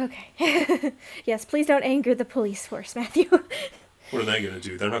 Okay. Yes, please don't anger the police force, Matthew. What are they going to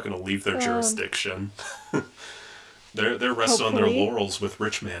do? They're not going to leave their jurisdiction. They're resting on their Hopefully. laurels with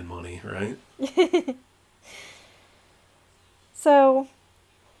rich man money, right? So,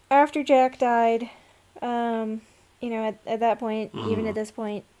 after Jack died, at that point, even at this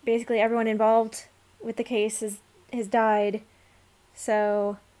point, basically everyone involved with the case has died.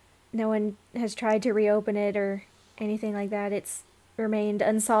 So, no one has tried to reopen it or anything like that. It's remained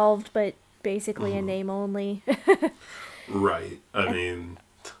unsolved, but basically in name only. Right. I mean,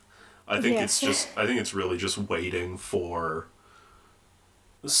 I think Yes. I think it's really just waiting for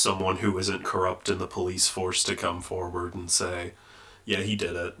someone who isn't corrupt in the police force to come forward and say, yeah, he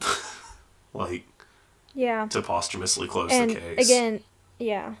did it. Like, Yeah. to posthumously close And the case. again,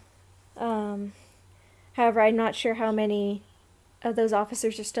 yeah. However, I'm not sure how many of those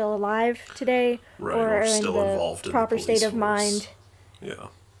officers are still alive today, Right, or or are in still the involved in the proper police state of force. mind. Yeah.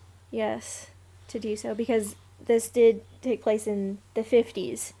 Yes, to do so, because this did take place in the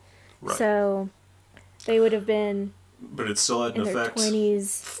 50s, Right. so they would have been But it still had an in their effect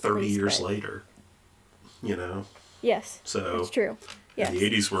 20s. 30 least, years but- later. You know? Yes, So, that's true. Yes, in the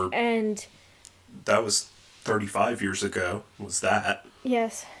 80s and that was 35 years ago, was that.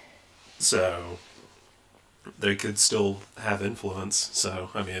 yes, So, they could still have influence. So,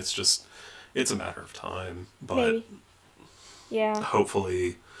 I mean, it's a matter of time. But maybe. Yeah,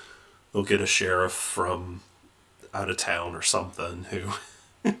 hopefully they'll get a sheriff from out of town or something who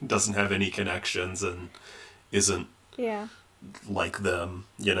doesn't have any connections and isn't yeah. like them,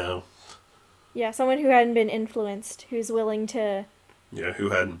 you know? Yeah, someone who hadn't been influenced, who's willing to Yeah, who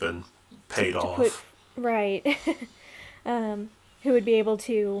hadn't been paid off. put right, who would be able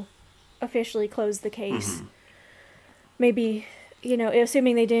to officially close the case. Maybe,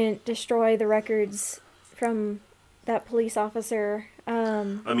 assuming they didn't destroy the records from that police officer,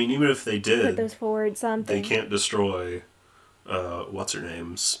 I mean, even if they put did, those forward something. they can't destroy, what's her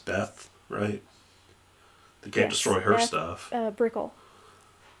name's? Beth, right? They can't destroy her Beth, stuff. Brickle.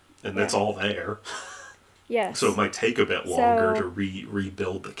 And that's all there. Yes. So it might take a bit longer to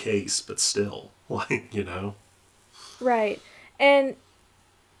rebuild the case, but still, like, you know. Right. And,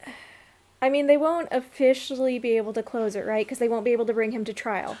 I mean, they won't officially be able to close it, right? Because they won't be able to bring him to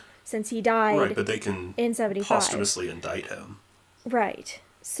trial, since he died right, but they can in 75. posthumously indict him. Right.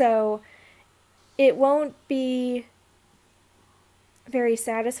 So, it won't be very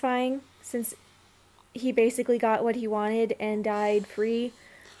satisfying, since he basically got what he wanted and died free,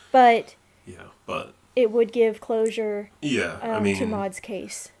 but... Yeah, but... it would give closure I mean, to Maud's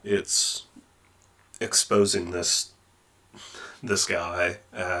case. It's exposing this guy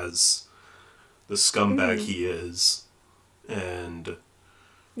as the scumbag he is, and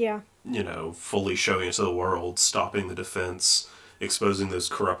yeah, you know, fully showing it to the world, stopping the defense, exposing those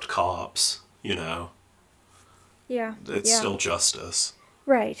corrupt cops, you know. Yeah. It's still justice.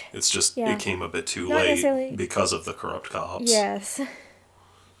 Right. It's just it came a bit too Not late necessarily... because of the corrupt cops. Yes.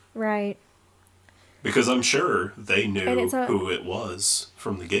 Right. Because I'm sure they knew who it was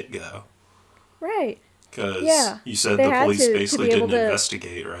from the get-go. Right. Because you said the police basically didn't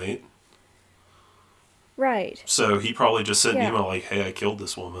investigate, right? Right. So he probably just sent an email like, hey, I killed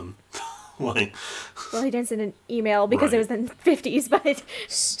this woman. Like, well, he didn't send an email because it was in the 50s, but...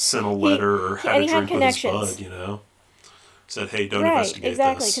 sent a letter or had a drink with his bud, you know? Said, hey, don't investigate this.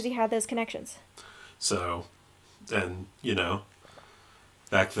 Exactly, because he had those connections. So, and, you know...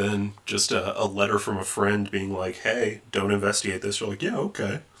 Back then, just a letter from a friend being like, hey, don't investigate this. You're like, yeah,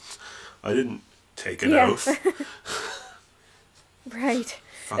 okay. I didn't take an oath. Right.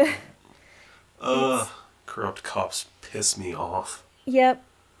 Fucking, corrupt cops piss me off. Yep.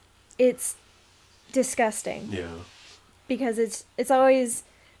 It's disgusting. Yeah. Because it always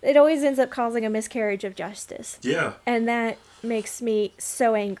ends up causing a miscarriage of justice. Yeah. And that makes me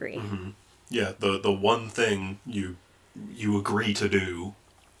so angry. Mm-hmm. Yeah, the one thing you agree to do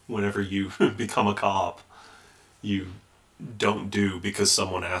whenever you become a cop, you don't do because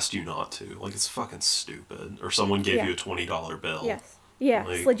someone asked you not to. Like, it's fucking stupid. Or someone gave you a $20 bill. Yes. Yeah,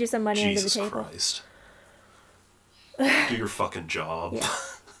 like, slid you some money under the Jesus table. Christ. Do your fucking job. Yeah.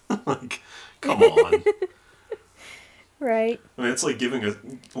 Like, come on. Right. I mean, it's like giving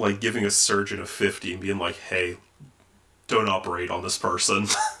a surgeon a 50 and being like, hey, don't operate on this person.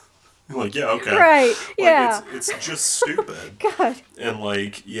 Like, yeah, okay. Right, like, yeah. It's just stupid. God. And,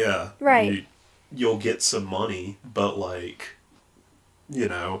 like, yeah. Right. You'll get some money, but, like, you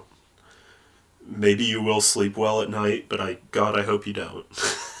know, maybe you will sleep well at night, but I hope you don't.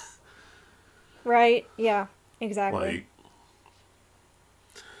 Right, yeah, exactly. Like,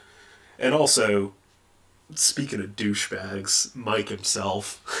 and also, speaking of douchebags, Mike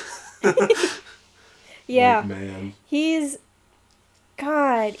himself. Yeah. Like, man.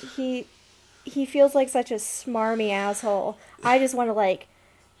 God, he feels like such a smarmy asshole. I just want to, like,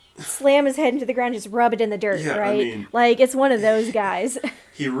 slam his head into the ground, just rub it in the dirt, right? I mean, like, it's one of those guys.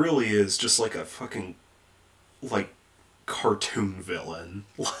 He really is just like a fucking, like, cartoon villain.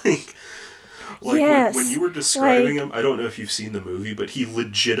 Like yes, when you were describing him, I don't know if you've seen the movie, but he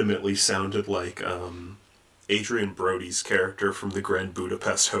legitimately sounded like, Adrian Brody's character from the Grand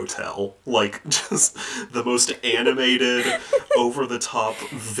Budapest Hotel. Like, just the most animated, over-the-top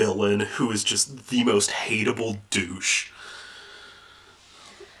villain who is just the most hateable douche.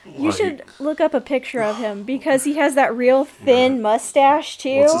 You should look up a picture of him, because he has that real thin mustache,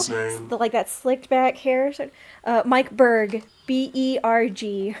 too. What's his name? Like that slicked back hair. Mike Berg,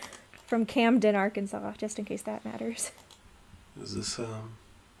 B-E-R-G, from Camden, Arkansas, just in case that matters. Is this,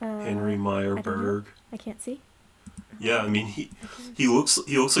 Henry Meyer Berg? I can't see. Yeah, I mean, he looks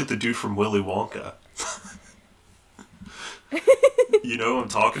like the dude from Willy Wonka. You know what I'm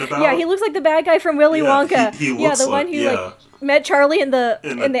talking about? Yeah, he looks like the bad guy from Willy Wonka. He looks the one who like met Charlie in the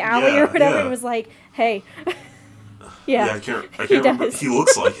alley or whatever and was like, "Hey." I can't remember. He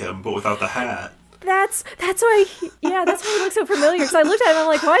looks like him, but without the hat. That's why he looks so familiar. Because I looked at him, I'm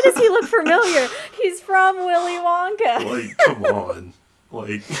like, why does he look familiar? He's from Willy Wonka. Like, come on,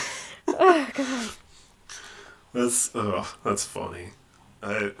 like. Oh God. That's funny.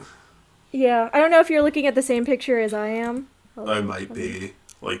 Yeah, I don't know if you're looking at the same picture as I am. I might be.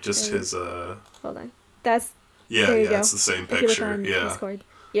 Like, just his, Hold on. That's... Yeah, there you go. it's the same picture. Yeah. Discord.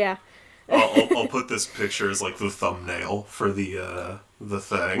 Yeah. I'll put this picture as, like, the thumbnail for the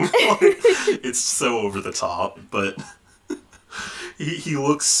thing. Like, it's so over the top, but he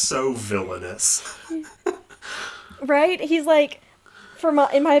looks so villainous. Right? He's, like...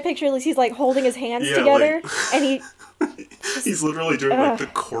 in my picture, at least, he's, like, holding his hands together, like, and he... He's literally doing, like, the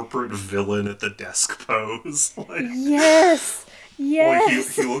corporate villain at the desk pose. Like... Yes!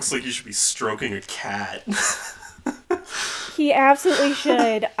 Yes. He looks like he should be stroking a cat. He absolutely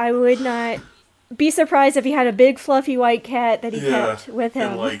should. I would not be surprised if he had a big fluffy white cat that he kept with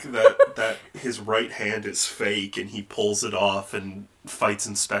him. And like that his right hand is fake and he pulls it off and fights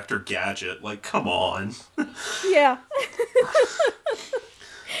Inspector Gadget. Like, come on. Yeah.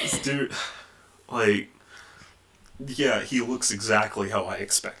 This dude, like, yeah, he looks exactly how I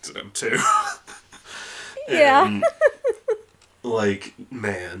expected him to. Yeah. Like,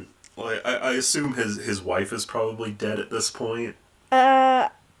 man, like I assume his wife is probably dead at this point.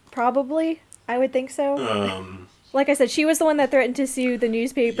 Probably. I would think so. Like I said, she was the one that threatened to sue the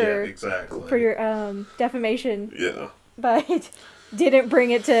newspaper exactly. for your defamation. Yeah. But didn't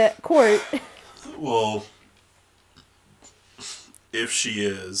bring it to court. Well, if she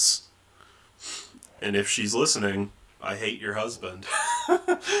is, and if she's listening, I hate your husband.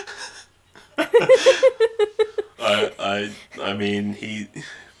 I mean, he,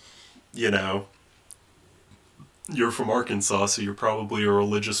 you know, you're from Arkansas, so you're probably a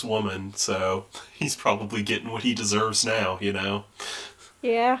religious woman, so he's probably getting what he deserves now, you know?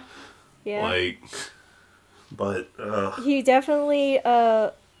 Yeah. Yeah. Like, but, he definitely,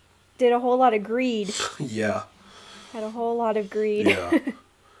 did a whole lot of greed. Yeah. Had a whole lot of greed. Yeah.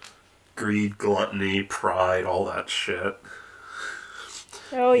 Greed, gluttony, pride, all that shit.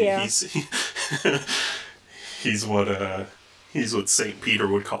 Oh, yeah. He's what St. Peter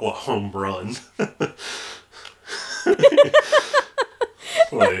would call a home run.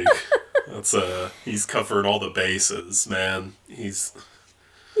 Like, that's he's covered all the bases, man. He's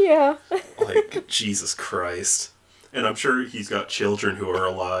Yeah. like, Jesus Christ. And I'm sure he's got children who are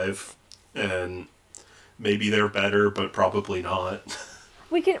alive, and maybe they're better, but probably not.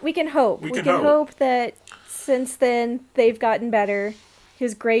 We can hope. We can can hope that since then they've gotten better.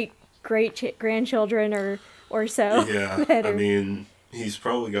 His great grandchildren or so. Yeah, better. I mean, he's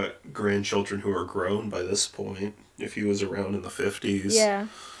probably got grandchildren who are grown by this point. If he was around in the 50s. Yeah.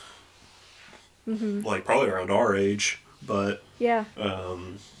 Mm-hmm. Like, probably around our age, but... Yeah.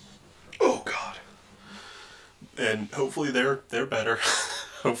 Oh, God. And hopefully they're better.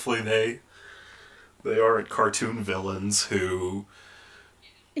 Hopefully they aren't cartoon villains who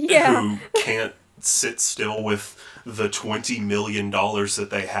can't sit still with the $20 million that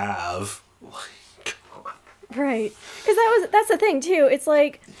they have. Like, come on. Right. Because that's the thing, too. It's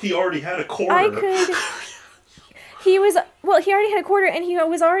like... He already had a quarter. He already had a quarter, and he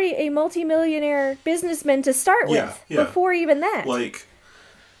was already a multimillionaire businessman to start with. Yeah. Before even that. Like...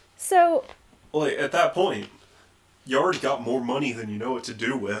 So... Like, at that point, you already got more money than you know what to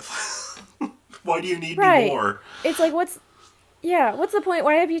do with. Why do you need me more? It's like, what's the point?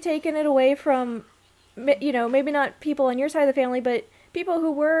 Why have you taken it away from, maybe not people on your side of the family, but people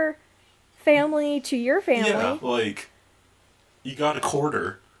who were family to your family? Yeah, like, you got a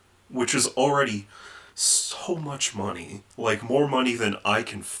quarter, which is already so much money. Like, more money than I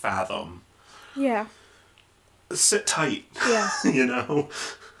can fathom. Yeah. Sit tight. Yeah. You know?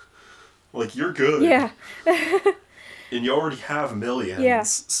 Like, you're good. Yeah. And you already have millions. Yeah.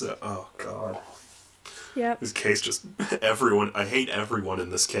 So, oh, God. Yep. This case just... I hate everyone in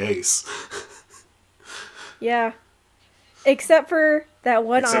this case. Yeah. Except for that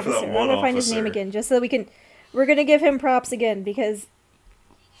one officer. I'm going to find his name again, just so that we're going to give him props again, because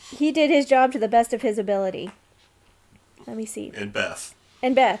he did his job to the best of his ability. Let me see. And Beth.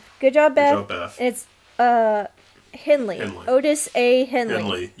 Good job, Beth. Good job, Beth. It's, Henley. Otis A.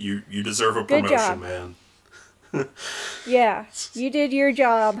 Henley. You deserve a Good promotion, job. man. Yeah. You did your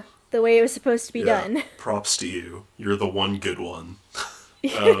job the way it was supposed to be done. Props to you. You're the one good one.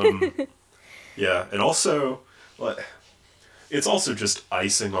 Yeah, and also, it's also just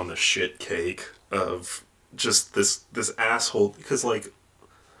icing on the shit cake of just this asshole, because, like,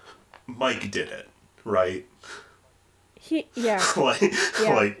 Mike did it, right? You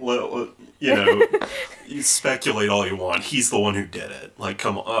speculate all you want. He's the one who did it. Like,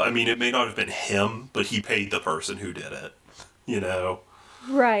 come on. I mean, it may not have been him, but he paid the person who did it. You know?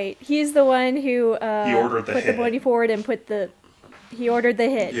 Right. He's the one who he ordered put the money forward and he ordered the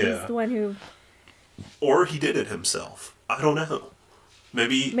hit. Yeah. He's the one who... Or he did it himself. I don't know.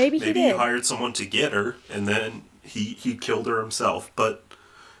 Maybe he hired someone to get her, and then he killed her himself. But,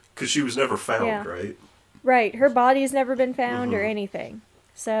 because she was never found, right? Right. Her body's never been found or anything.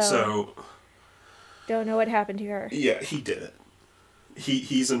 So... Don't know what happened to her. Yeah, he did it.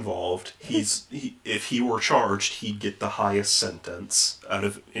 He's involved. If he were charged, he'd get the highest sentence out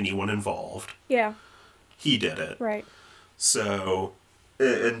of anyone involved. Yeah. He did it. Right. So,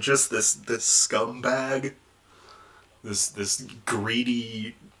 and just this scumbag, this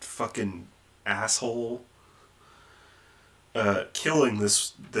greedy fucking asshole, killing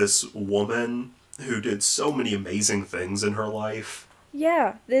this woman who did so many amazing things in her life.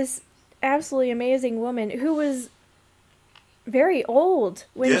 Yeah, this absolutely amazing woman who was very old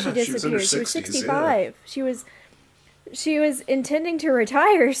when she disappeared. She was in her 60s, she was 65. Yeah. She was intending to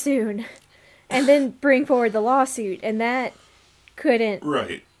retire soon and then bring forward the lawsuit, and that couldn't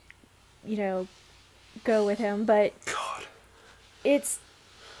right. Go with him, but God. It's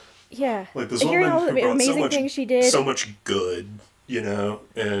like this woman all the who amazing things she did, so much good,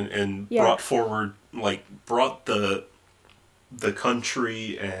 and brought forward, like, brought the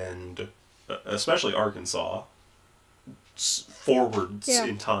country and especially Arkansas forwards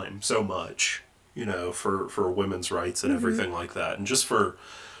in time so much, for women's rights and everything like that, and just for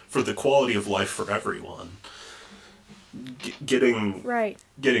the quality of life for everyone. Getting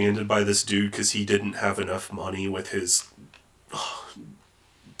ended by this dude because he didn't have enough money with his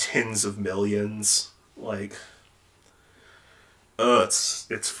tens of millions, like,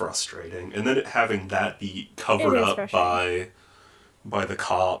 it's frustrating. And then having that be covered up by the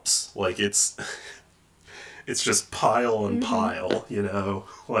cops, like, it's just pile on pile,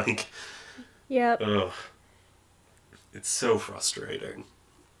 like, yep. Ugh. It's so frustrating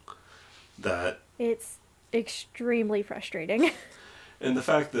that it's extremely frustrating. And the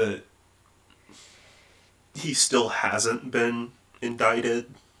fact that he still hasn't been indicted,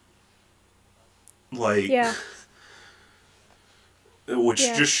 like, which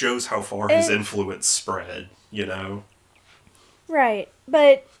just shows how far his influence spread, Right.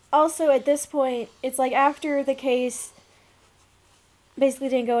 But also at this point, it's like after the case basically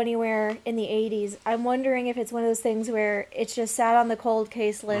didn't go anywhere in the 80s, I'm wondering if it's one of those things where it's just sat on the cold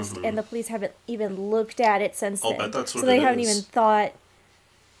case list and the police haven't even looked at it since then. I'll bet that's what so they it haven't is. even thought.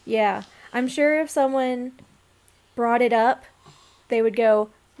 Yeah. I'm sure if someone brought it up, they would go,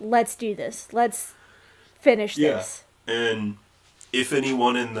 let's do this. Let's finish this. And if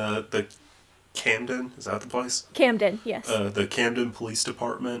anyone in the Camden, is that the place? Camden, yes. The Camden Police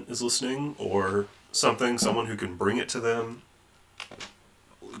Department is listening, or someone who can bring it to them,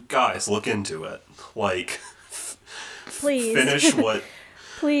 guys, look into it. Like, please finish what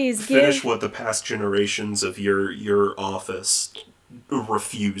give what the past generations of your office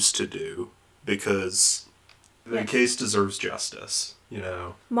refuse to do, because the case deserves justice.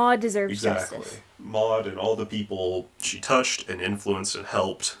 Maud deserves justice. Maud and all the people she touched and influenced and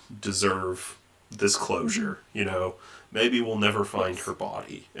helped deserve this closure. Maybe we'll never find her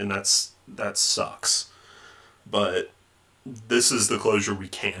body, and that sucks. But this is the closure we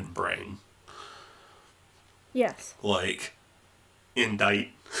can bring. Yes. Like,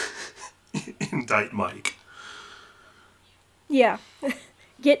 indict Mike. Yeah.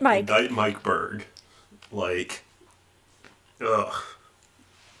 Get Mike. Indict Mike Berg. Like, ugh.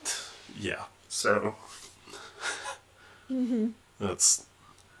 Yeah. So. That's.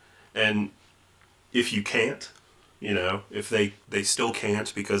 And if you can't, if they still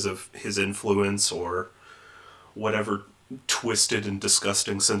can't because of his influence or whatever twisted and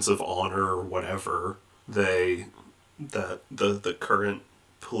disgusting sense of honor or whatever the current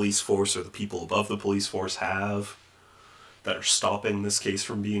police force or the people above the police force have that are stopping this case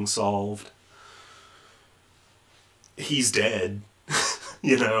from being solved, he's dead.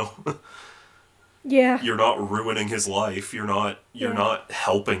 Yeah. You're not ruining his life. You're not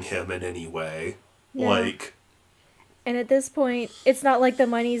helping him in any way. No. Like, and at this point, it's not like the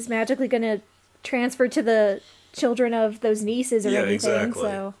money's magically going to transfer to the children of those nieces or anything. Exactly.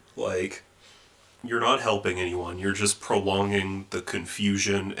 So, like, you're not helping anyone. You're just prolonging the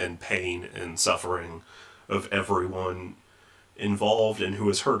confusion and pain and suffering of everyone involved and who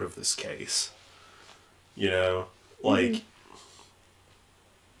has heard of this case. Like,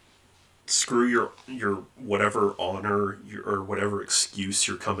 screw your whatever honor or whatever excuse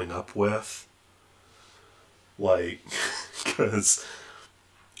you're coming up with. Like, because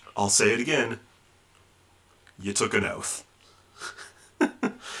I'll say it again, you took an oath.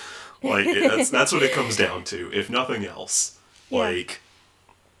 Like, that's what it comes down to, if nothing else. Like,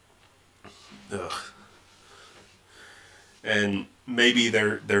 ugh. And maybe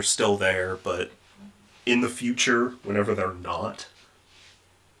they're still there, but in the future, whenever they're not,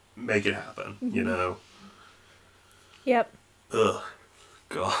 make it happen, Yep. Ugh.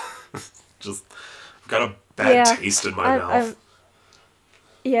 God. Just, I've got a bad taste in my mouth.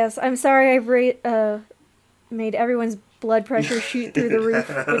 Yes, I'm sorry I've made everyone's blood pressure shoot through the roof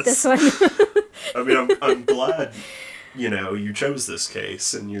with this one. I mean, I'm glad, you chose this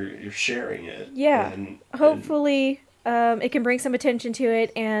case and you're sharing it. Yeah. Hopefully, it can bring some attention to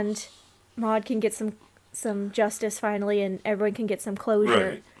it, and Maud can get some justice finally, and everyone can get some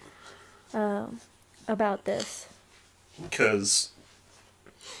closure about this. Because,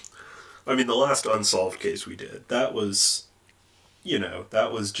 I mean, the last unsolved case we did, that was,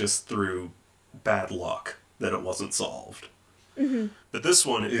 that was just through bad luck that it wasn't solved. Mm-hmm. But this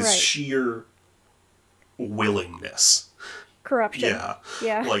one is Right. sheer willingness. Corruption. Yeah.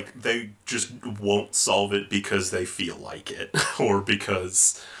 Yeah. Like, they just won't solve it because they feel like it. Or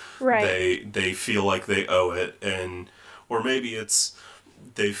because Right. they feel like they owe it. Or maybe it's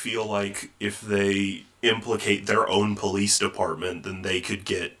they feel like if they implicate their own police department, then they could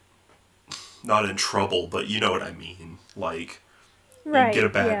get, not in trouble, but you know what I mean. Like, Right. get a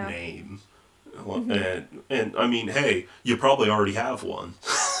bad yeah. name. Mm-hmm. And I mean, hey, you probably already have one.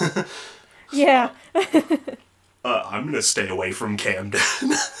 Yeah. I'm gonna stay away from Camden.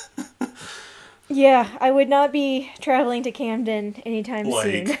 Yeah, I would not be traveling to Camden anytime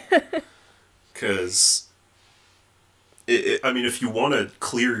soon. Because, I mean, if you want to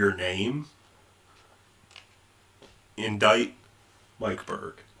clear your name, indict Mike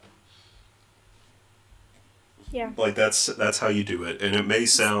Berg. Yeah. Like, that's how you do it. And it may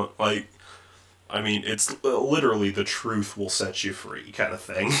sound like, I mean, it's literally the truth will set you free kind of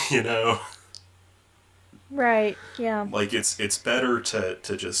thing, you know? Right. Yeah. Like, it's better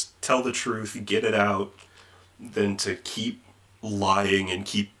to just tell the truth, get it out, than to keep lying and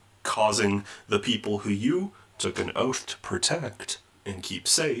keep causing the people who you took an oath to protect and keep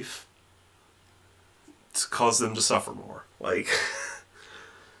safe, to cause them to suffer more. Like,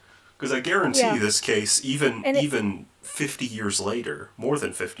 because I guarantee this case, even 50 years later, more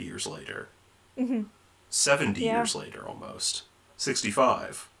than 50 years later, 70 years later almost,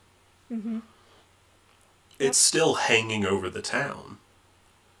 65, it's still hanging over the town.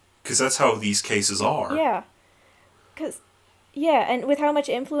 Because that's how these cases are. Yeah. And with how much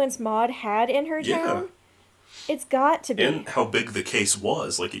influence Maud had in her town, it's got to be. And how big the case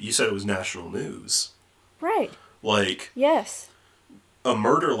was. Like, you said it was national news. Right. Like, yes. A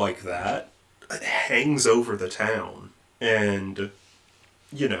murder like that hangs over the town. And,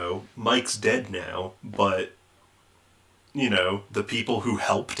 Mike's dead now, but, the people who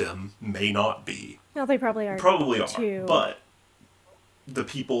helped him may not be. No, they probably are. Probably are. Too. But the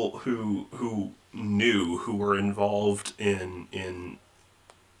people who knew, who were involved in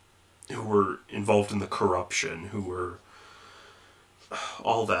the corruption, who were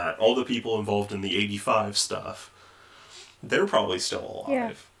all the people involved in the 85 stuff, they're probably still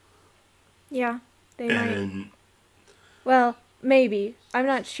alive. Yeah, they might. Well, maybe. I'm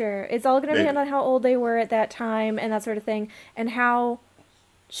not sure. It's all going to depend on how old they were at that time and that sort of thing, and how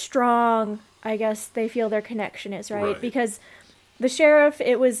strong, I guess, they feel their connection is, right? Because the sheriff,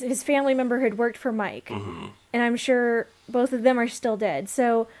 it was his family member who had worked for Mike. Mm-hmm. And I'm sure both of them are still dead.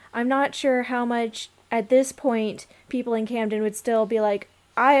 So I'm not sure how much, at this point, people in Camden would still be like,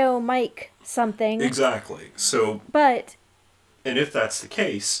 I owe Mike something. Exactly. So, but, and if that's the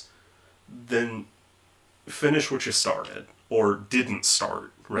case, then finish what you started. Or didn't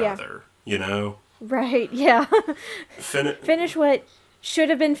start, rather. Right, yeah. Finish what should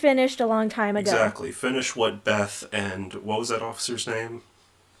have been finished a long time ago. Exactly. Finish what Beth and, what was that officer's name?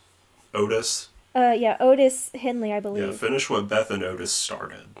 Otis? Otis Henley, I believe. Yeah, finish what Beth and Otis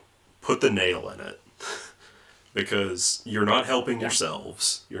started. Put the nail in it. Because you're not helping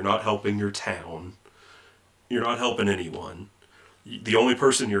yourselves. You're not helping your town. You're not helping anyone. The only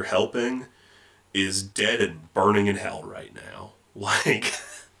person you're helping is dead and burning in hell right now. Like...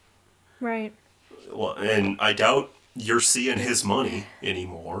 Right. Well, and I doubt you're seeing his money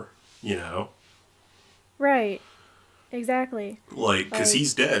anymore, Right. Exactly. Like, because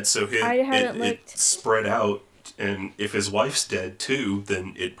he's dead, so it spread out, and if his wife's dead too,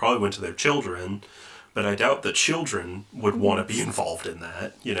 then it probably went to their children, but I doubt the children would want to be involved in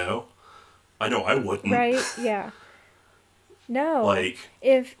that, I know I wouldn't. Right, yeah. No. Like...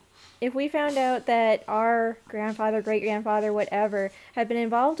 If we found out that our grandfather, great-grandfather, whatever, had been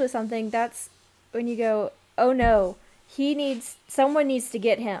involved with something, that's when you go, oh no, someone needs to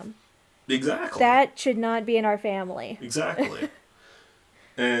get him. Exactly. That should not be in our family. Exactly.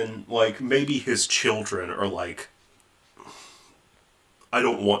 And, like, maybe his children are like, I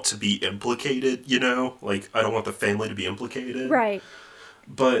don't want to be implicated, Like, I don't want the family to be implicated. Right.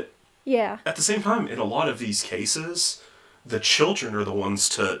 But... Yeah. At the same time, in a lot of these cases... the children are the ones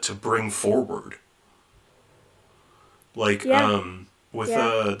to bring forward. Like, with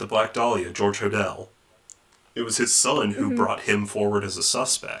the Black Dahlia, George Hodel. It was his son who brought him forward as a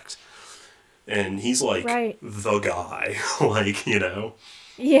suspect. And he's like, the guy. Like,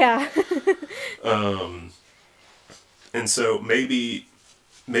 Yeah. And so maybe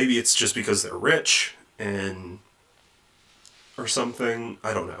it's just because they're rich or something.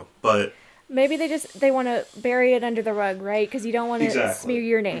 I don't know. But... Maybe they want to bury it under the rug, right? Because you don't want to smear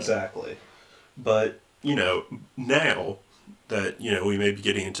your name. Exactly. But, now that, we may be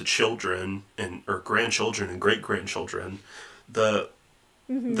getting into children or grandchildren and great-grandchildren, the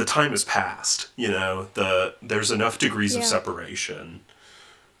time has passed, there's enough degrees of separation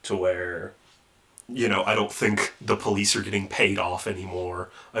to where, I don't think the police are getting paid off anymore.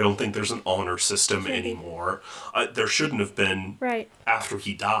 I don't think there's an honor system anymore. There shouldn't have been after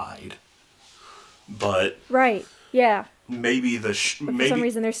he died. But right, yeah. Maybe for some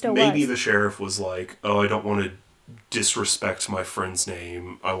reason there still maybe the sheriff was like, "Oh, I don't want to disrespect my friend's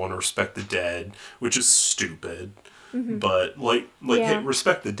name. I want to respect the dead," which is stupid. Mm-hmm. But hey,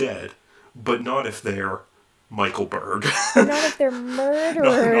 respect the dead, but not if they're Michael Berg. Not if they're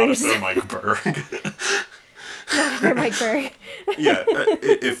murderers. Not if they're Mike Berg. Not if they're Mike Berg. Yeah,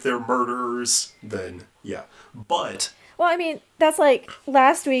 if they're murderers, then yeah. But. Well, I mean, that's like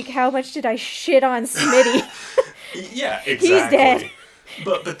last week. How much did I shit on Smitty? Yeah, exactly. He's dead.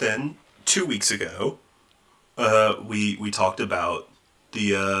 But then 2 weeks ago, we talked about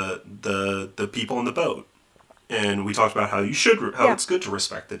the people on the boat, and we talked about how it's good to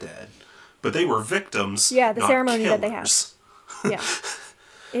respect the dead, but they were victims. Yeah, the not ceremony killers. that they have.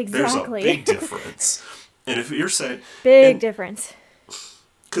 Yeah, exactly. There's a big difference, and if you're saying difference,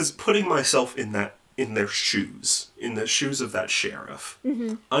 because putting myself in their shoes, in the shoes of that sheriff,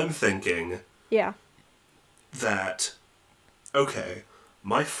 I'm thinking, that, okay,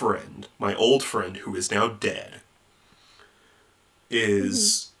 my old friend who is now dead,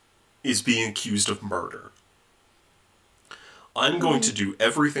 is being accused of murder. I'm going to do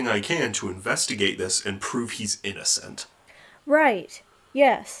everything I can to investigate this and prove he's innocent. Right.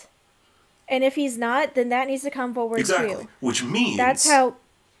 Yes. And if he's not, then that needs to come forward exactly. too. Which means that's how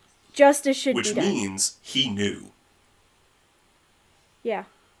justice should be done. Which means he knew. Yeah.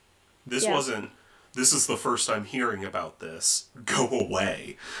 This is the first time hearing about this. Go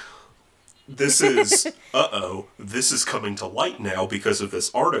away. This is, this is coming to light now because of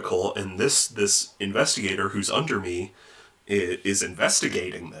this article, and this investigator who's under me is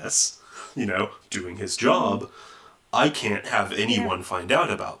investigating this, doing his job. I can't have anyone find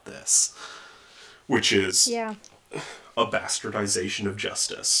out about this. Which is a bastardization of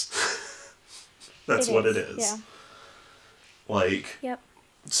justice. That's what it is. Yeah. Yep.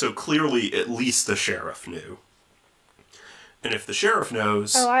 So clearly, at least the sheriff knew. And if the sheriff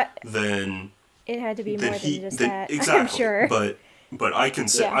knows, then it had to be more than just that. Exactly. I'm sure. But I can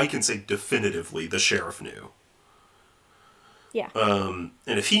say definitively the sheriff knew. Yeah. And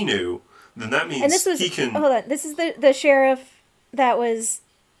if he knew, then that means he can. Hold on. This is the sheriff that was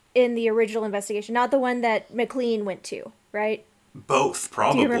in the original investigation, not the one that McLean went to, right? Both,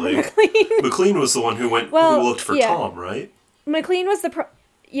 probably. Do you remember McLean? McLean was the one who looked for Tom, right? McLean was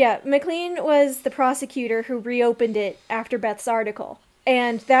McLean was the prosecutor who reopened it after Beth's article.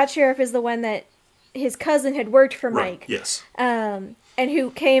 And that sheriff is the one that his cousin had worked for Mike. Yes. And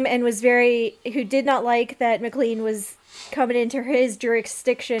who came and who did not like that McLean was coming into his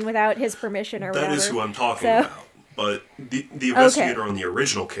jurisdiction without his permission or whatever. That is who I'm talking about. But the investigator on the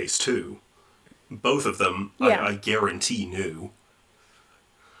original case, too, both of them, I guarantee knew.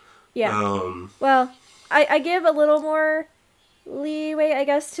 Yeah. Well, I give a little more leeway, I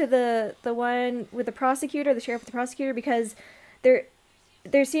guess, to the one with the prosecutor, the sheriff with the prosecutor, because there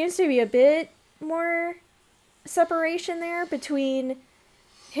seems to be a bit more separation there between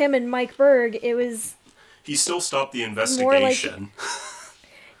him and Mike Berg. He still stopped the investigation.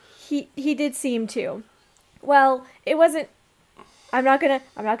 He did seem to. Well, it wasn't. I'm not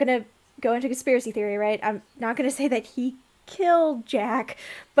gonna go into conspiracy theory, right? I'm not gonna say that he killed Jack,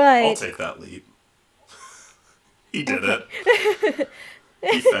 but I'll take that leap. He did it.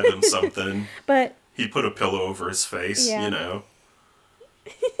 He fed him something. But he put a pillow over his face,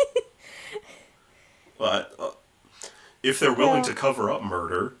 But if they're willing to cover up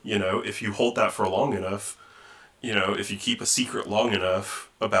murder, if you hold that for long enough, if you keep a secret long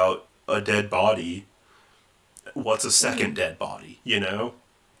enough about a dead body, what's a second dead body,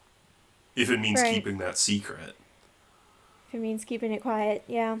 If it means keeping that secret. If it means keeping it quiet,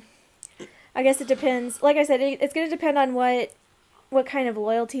 yeah. I guess it depends. Like I said, it's going to depend on what kind of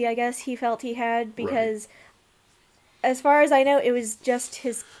loyalty, I guess, he felt he had, because as far as I know, it was just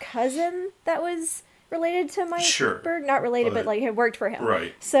his cousin that was related to Mike Berg. Not related, but had worked for him.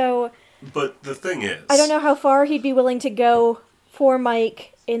 Right. So... But the thing is... I don't know how far he'd be willing to go for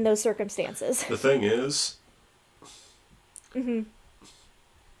Mike in those circumstances. The thing is...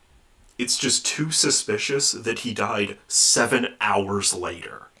 It's just too suspicious that he died 7 hours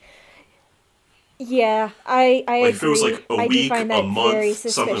later. Yeah, I Like, agree. if it was like a I do week, find a that very month,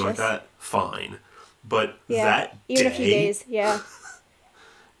 something like suspicious. that, fine. But Yeah, that even a few day days. Yeah,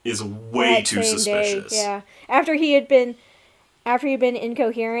 is way that too same day. suspicious. Yeah, after he'd been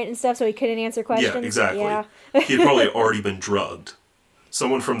incoherent and stuff, so he couldn't answer Yeah, questions. exactly. Yeah, He had probably already been drugged.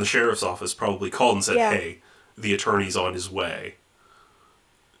 Someone from the sheriff's office probably called and said, yeah, hey, the attorney's on his way.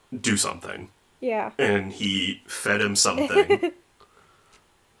 Do something. yeah, And he fed him something.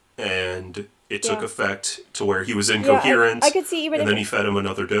 And it took yeah. effect to where he was Yeah, I incoherent. could see even And if then he fed him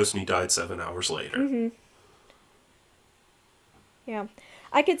another dose and he died 7 hours later. yeah,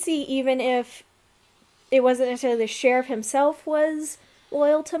 I could see even if it wasn't necessarily the sheriff himself was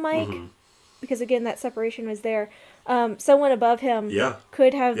loyal to Mike, because again that separation was there. Someone above him Yeah.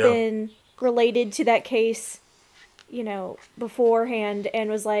 could have Yeah. been related to that case, beforehand, and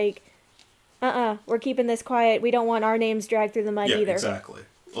was like, we're keeping this quiet. We don't want our names dragged through the mud Yeah, either. exactly.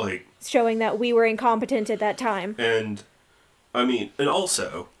 Like, Showing that we were incompetent at that time. and I mean, and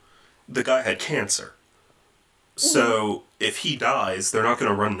also, the guy had cancer. So if he dies, they're not going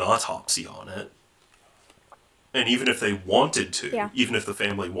to run an autopsy on it. And even if they wanted to, Yeah. even if the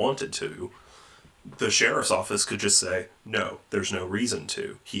family wanted to, the sheriff's office could just say, no, there's no reason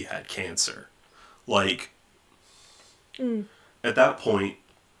to. He had cancer. Like, at that point,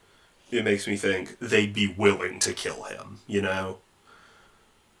 it makes me think they'd be willing to kill him, you know?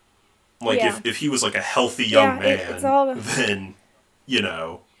 Like, Yeah. if he was like a healthy young Yeah, man, it's all- then, you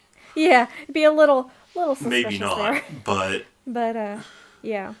know, Yeah, it'd be a little suspicious maybe not. there. But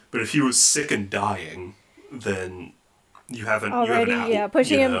Yeah. But if he was sick and dying, then you haven't Already, you have an out, yeah,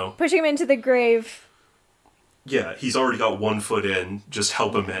 pushing you him know? pushing him into the grave. Yeah, he's already got one foot in. Just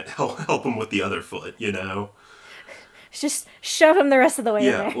help him with the other foot, you know? Just shove him the rest of the way in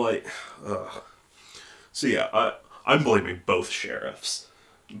Yeah, there. like, so yeah, I'm blaming both sheriffs,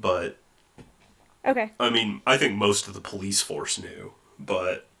 but Okay. I mean, I think most of the police force knew,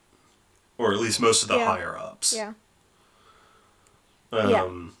 or at least most of the Yeah. higher ups. Yeah. Yeah.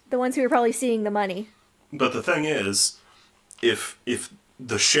 The ones who were probably seeing the money. But the thing is, if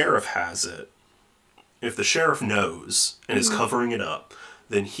the sheriff has it, if the sheriff knows and is covering it up,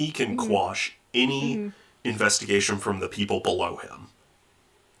 then he can quash any investigation from the people below him.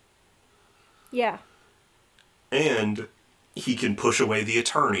 Yeah. And he can push away the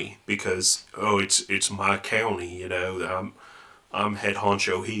attorney because, it's my county, you know, I'm head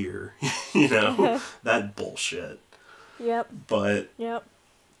honcho here, you know, that bullshit. Yep. But Yep.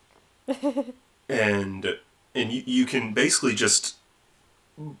 and you can basically just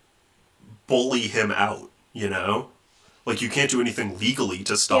bully him out, you know? Like, you can't do anything legally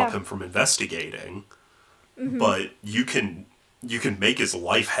to stop Yeah. him from investigating, but you can make his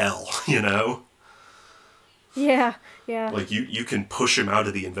life hell, you know? Yeah. Yeah. Like, you can push him out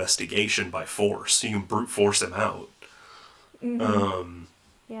of the investigation by force. You can brute force him out.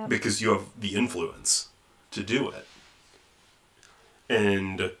 Yeah. Because you have the influence to do it.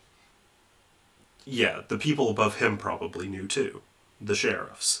 And yeah, the people above him probably knew too. The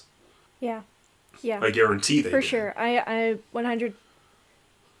sheriffs. Yeah. Yeah. I guarantee they For did. sure. I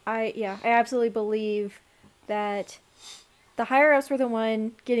absolutely believe that the higher ups were the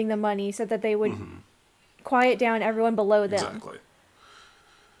one getting the money so that they would quiet down everyone below them. Exactly.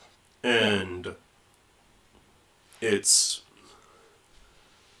 And it's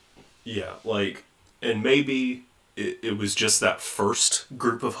like, and maybe it was just that first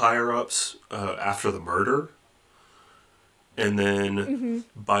group of higher ups after the murder. And then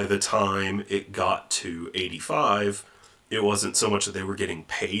by the time it got to 85, it wasn't so much that they were getting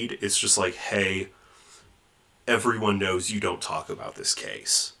paid. It's just like, hey, everyone knows you don't talk about this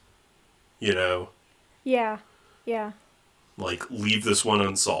case. You know? Yeah. Yeah. Like, leave this one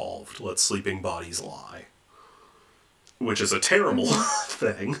unsolved. Let sleeping bodies lie. Which is a terrible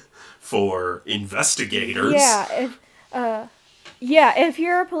thing for investigators. Yeah. If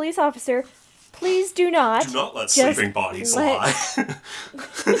you're a police officer, please do not. Do not let just sleeping bodies let- lie.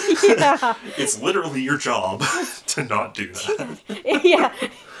 Yeah. It's literally your job to not do that. Yeah.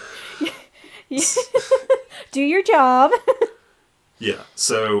 Do your job. Yeah,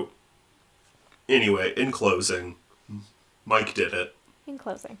 so anyway, in closing, Mike did it. In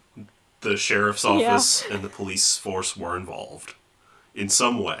closing. The sheriff's office and the police force were involved in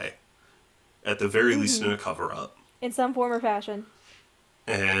some way, at the very least in a cover-up. In some form or fashion.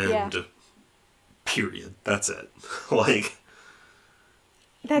 And period. That's it. Like,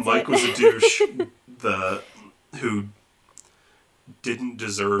 That's Mike it. was a douche who didn't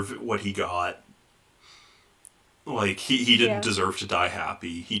deserve what he got. Like, he didn't deserve to die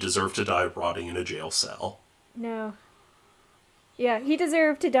happy. He deserved to die rotting in a jail cell. No. Yeah, he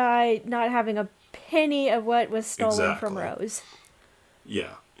deserved to die not having a penny of what was stolen from Exactly. Rose.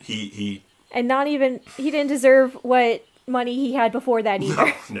 Yeah. He And not even, he didn't deserve what money he had before that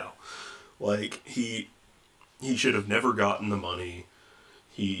either. no. Like, he should have never gotten the money.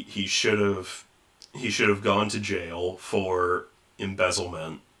 He should have gone to jail for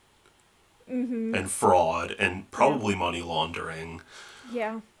embezzlement and fraud and probably money laundering.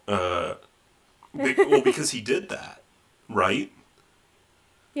 Yeah. Well, because he did that, right?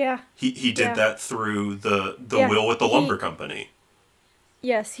 Yeah. He did that through the Yeah, will with the lumber company.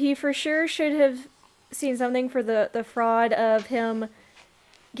 Yes, he for sure should have seen something for the fraud of him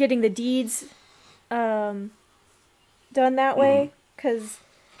getting the deeds done that way. Because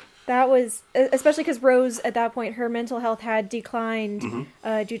that was, especially because Rose, at that point, her mental health had declined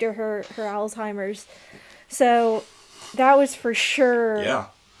due to her Alzheimer's. So that was for sure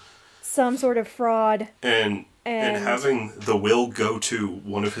some sort of fraud. And having the will go to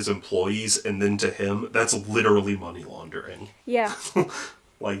one of his employees and then to him, that's literally money laundering. Yeah.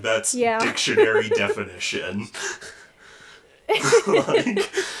 Like, that's dictionary definition. Like,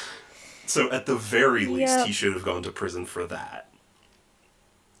 so at the very least, he should have gone to prison for that.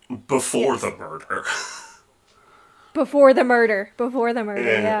 Before the murder. Before the murder,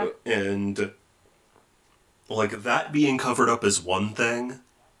 And, like, that being covered up is one thing.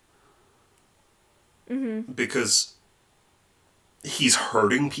 Because he's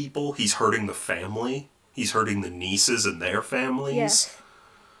hurting people. He's hurting the family. He's hurting the nieces and their families.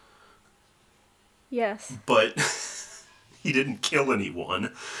 Yes. But he didn't kill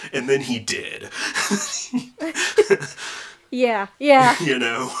anyone. And then he did. Yeah. You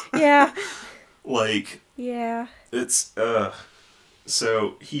know? Yeah. Like... Yeah. It's,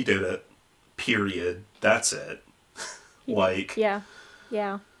 so he did it. Period. That's it. Like... Yeah.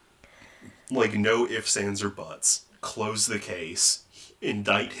 Like, no ifs, ands, or buts. Close the case.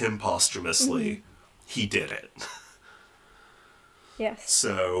 Indict him posthumously. He did it. Yes.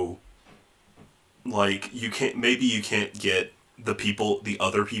 So, like, you can't get the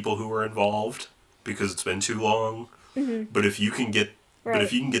other people who were involved because it's been too long. But if you can get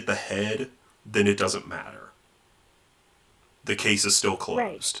the head, then it doesn't matter. The case is still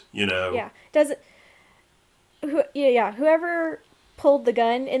closed, you know? Yeah. Whoever pulled the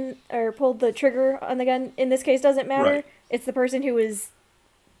gun or pulled the trigger on the gun in this case doesn't matter. Right. It's the person who was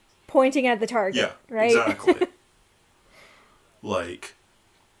pointing at the target. Yeah, right? exactly. like,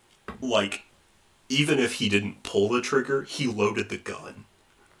 even if he didn't pull the trigger, he loaded the gun.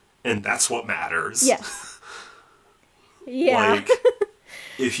 And that's what matters. Yes. Yeah. Like,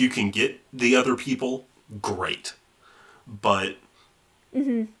 if you can get the other people, great. But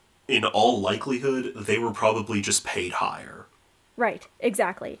in all likelihood, they were probably just paid higher. Right,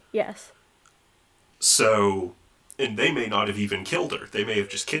 exactly, yes. So, and they may not have even killed her. They may have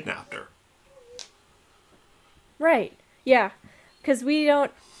just kidnapped her. Right, yeah. Because we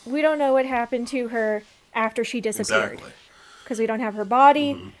don't know what happened to her after she disappeared. Exactly. Because we don't have her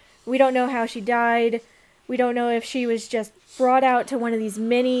body. We don't know how she died. We don't know if she was just brought out to one of these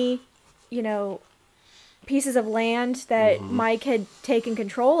mini, pieces of land that Mike had taken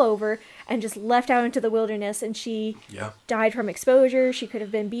control over and just left out into the wilderness, and she died from exposure. She could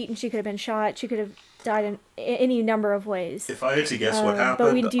have been beaten. She could have been shot. She could have died in any number of ways. If I had to guess what happened,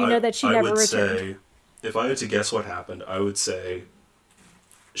 but we do know that she never returned. If I had to guess what happened, I would say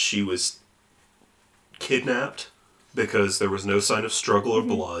she was kidnapped because there was no sign of struggle or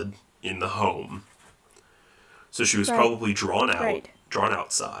blood in the home. So she was probably drawn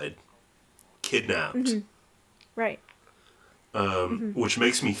outside, kidnapped. Right. Which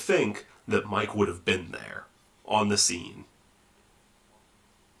makes me think that Mike would have been there on the scene.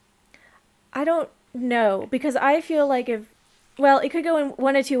 I don't know, because I feel like it could go in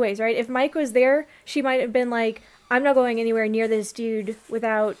one of two ways, right? If Mike was there, she might have been like, I'm not going anywhere near this dude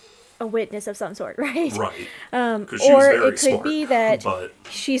without a witness of some sort, right? Right. Or it could be that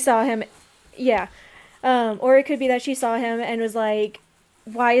she saw him, or it could be that she saw him and was like,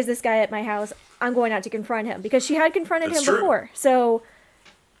 why is this guy at my house? I'm going out to confront him, because she had confronted him before. So,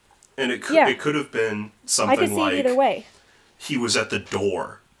 and it could have been something I could see like it either way. He was at the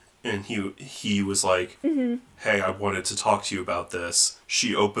door, and he was like, "Hey, I wanted to talk to you about this."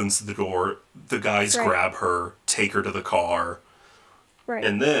 She opens the door. The guys grab her, take her to the car,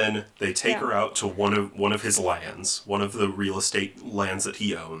 and then they take her out to one of his lands, one of the real estate lands that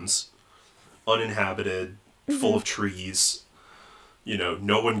he owns, uninhabited, full of trees.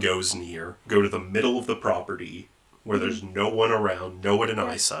 No one goes near. Go to the middle of the property where there's no one around, no one in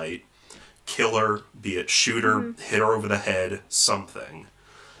eyesight. Kill her, be it shoot her, hit her over the head, something.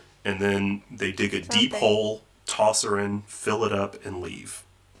 And then they dig a deep hole, toss her in, fill it up, and leave.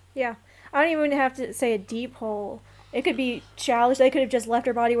 Yeah. I don't even have to say a deep hole. It could be shallow. They could have just left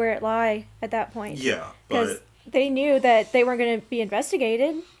her body where it lie at that point. Yeah, Because but they knew that they weren't going to be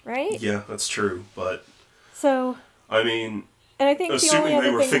investigated, right? yeah, that's true. But So, I mean, and I think the only assuming they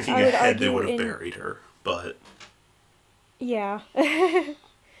other were thing thinking I would ahead, they argue would have in buried her. But yeah,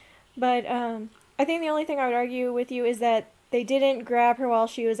 but I think the only thing I would argue with you is that they didn't grab her while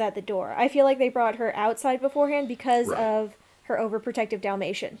she was at the door. I feel like they brought her outside beforehand because right, of her overprotective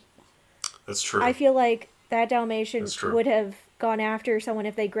Dalmatian. that's true. I feel like that Dalmatian That's true. would have gone after someone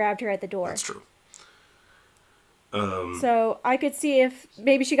if they grabbed her at the door. That's true. So I could see if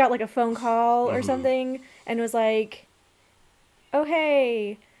maybe she got like a phone call or Mhm. something and was like, oh,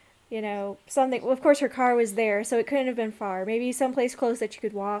 hey, you know, something. Well, of course, her car was there, so it couldn't have been far. Maybe someplace close that you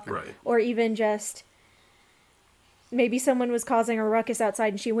could walk. Right. Or even just maybe someone was causing a ruckus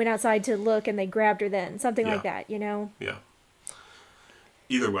outside and she went outside to look and they grabbed her then. Something Yeah. like that, you know? Yeah.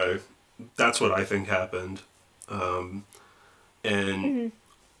 Either way, that's what I think happened. And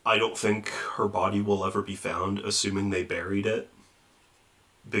I don't think her body will ever be found, assuming they buried it.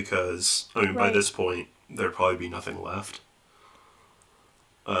 Because, I mean, by Right. this point, there'd probably be nothing left.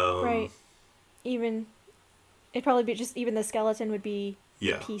 Right. Even, it'd probably be just, even the skeleton would be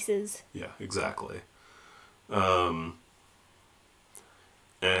Yeah. pieces. Yeah, exactly. And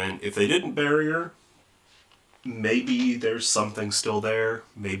if they didn't bury her, maybe there's something still there,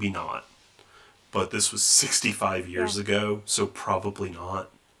 maybe not. But this was 65 years Yeah. ago, so probably not.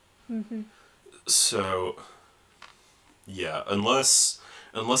 So, yeah, unless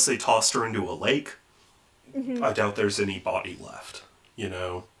they tossed her into a lake, I doubt there's any body left, you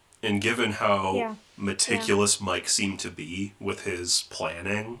know? And given how Yeah. meticulous Mike seemed to be with his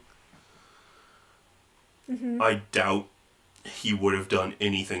planning, I doubt he would have done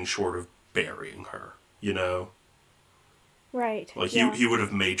anything short of burying her, you know? Right. Like, yeah. he would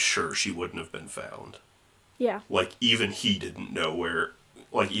have made sure she wouldn't have been found. Yeah. Like, even he didn't know where...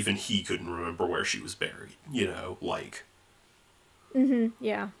 Like, even he couldn't remember where she was buried, you know? Like...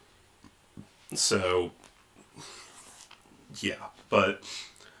 Yeah. So... Yeah, but...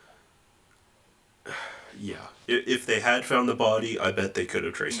 Yeah. If they had found the body, I bet they could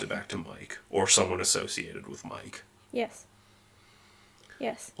have traced it back to Mike. Or someone associated with Mike. Yes.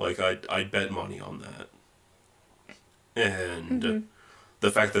 Yes. Like, I'd bet money on that. And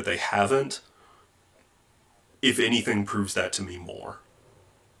the fact that they haven't, if anything, proves that to me more.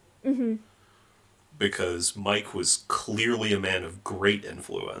 Because Mike was clearly a man of great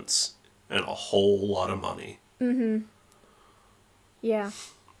influence and a whole lot of money. Yeah.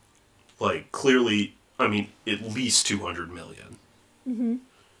 Like, clearly, I mean, at least 200 million.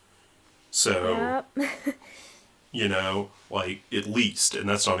 So, Yep. you know, like, at least, and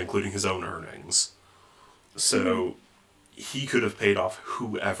that's not including his own earnings. So, he could have paid off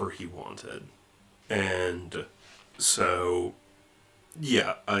whoever he wanted. And so,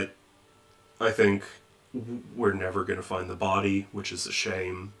 yeah, I think we're never going to find the body, which is a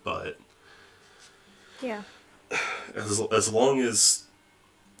shame, but Yeah. as long as,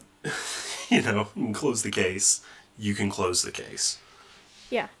 you know, you can close the case, you can close the case.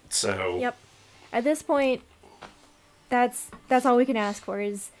 Yeah. So, Yep. At this point, that's all we can ask for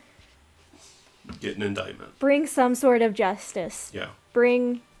is get an indictment. bring some sort of justice. Yeah.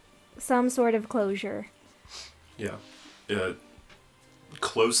 Bring some sort of closure. Yeah.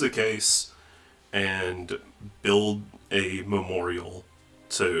 Close the case and build a memorial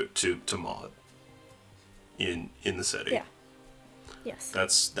to Maud in the city. Yeah. Yes.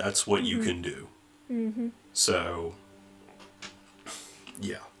 That's what you can do. So,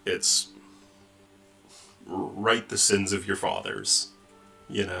 yeah, it's right the sins of your fathers,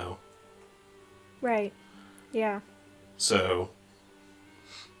 you know. Right. Yeah. So,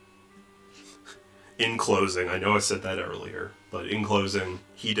 in closing, I know I said that earlier, but in closing,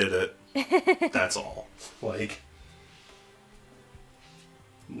 he did it. That's all. Like,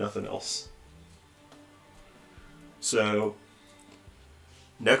 nothing else. So,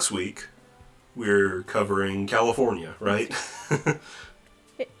 next week, we're covering California, right?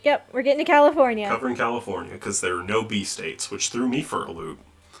 Yep, we're getting to California. Covering California, because there are no B states, which threw me for a loop.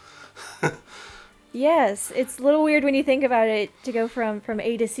 Yes, it's a little weird when you think about it to go from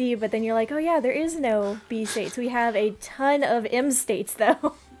A to C, but then you're like, oh yeah, there is no B states. We have a ton of M states,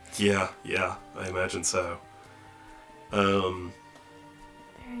 though. Yeah, I imagine so. There's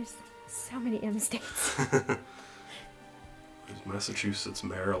so many M states. There's Massachusetts,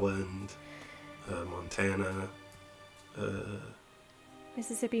 Maryland, Montana,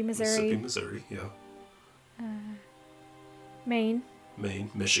 Mississippi, Missouri, yeah. Maine,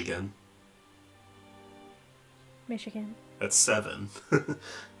 Michigan. Michigan. That's 7.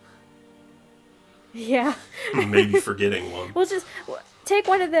 Yeah. Maybe forgetting one. We'll just take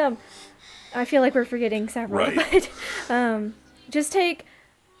one of them. I feel like we're forgetting several, Right. but just take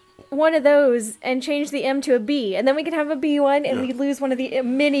one of those and change the M to a B, and then we can have a B one, and Yeah. we lose one of the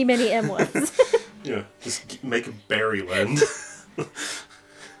many, many M ones. Yeah, just make a Berryland.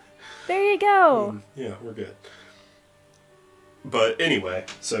 There you go. Yeah, we're good. But anyway,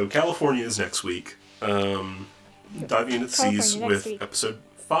 so California is next week. Diving into the California seas next with week. episode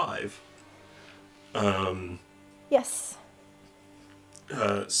 5. Yes.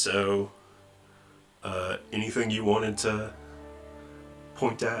 So, anything you wanted to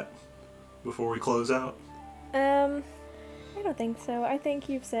point at before we close out? I don't think so. I think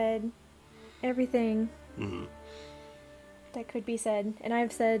you've said everything Mm-hmm. that could be said, and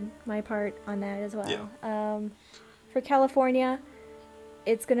I've said my part on that as well. Yeah. For California,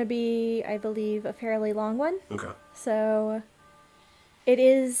 it's going to be, I believe, a fairly long one. Okay. So it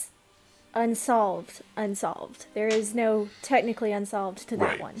is unsolved. There is no technically unsolved to that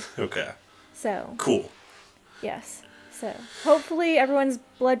Right. one. Okay. So, Cool. yes. So hopefully everyone's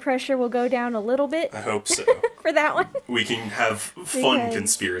blood pressure will go down a little bit I hope so. for that one. We can have fun Because-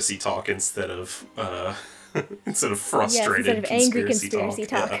 conspiracy talk instead of Yes, frustrated instead of angry conspiracy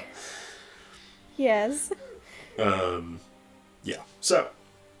talk. Yes. Yeah. So,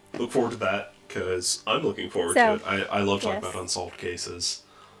 look forward to that, because I'm looking forward So, to it. I love talking yes. about unsolved cases.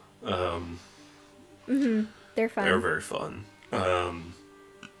 They're fun. They're very fun.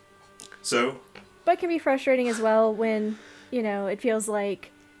 So, But it can be frustrating as well when, it feels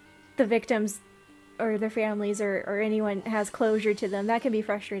like the victims or their families or anyone has closure to them. That can be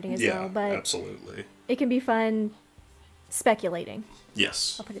frustrating as yeah, well. But absolutely. it can be fun speculating.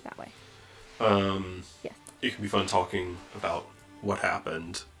 Yes. I'll put it that way. It can be fun talking about what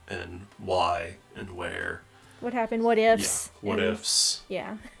happened and why and where. What happened? What ifs? Yeah. What and- ifs.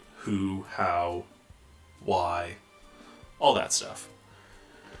 Yeah. Who, how, why, all that stuff.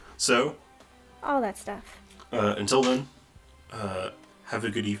 So, All that stuff. until then, have a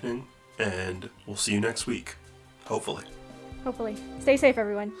good evening, and we'll see you next week. Hopefully. Hopefully. Stay safe,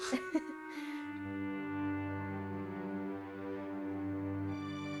 everyone.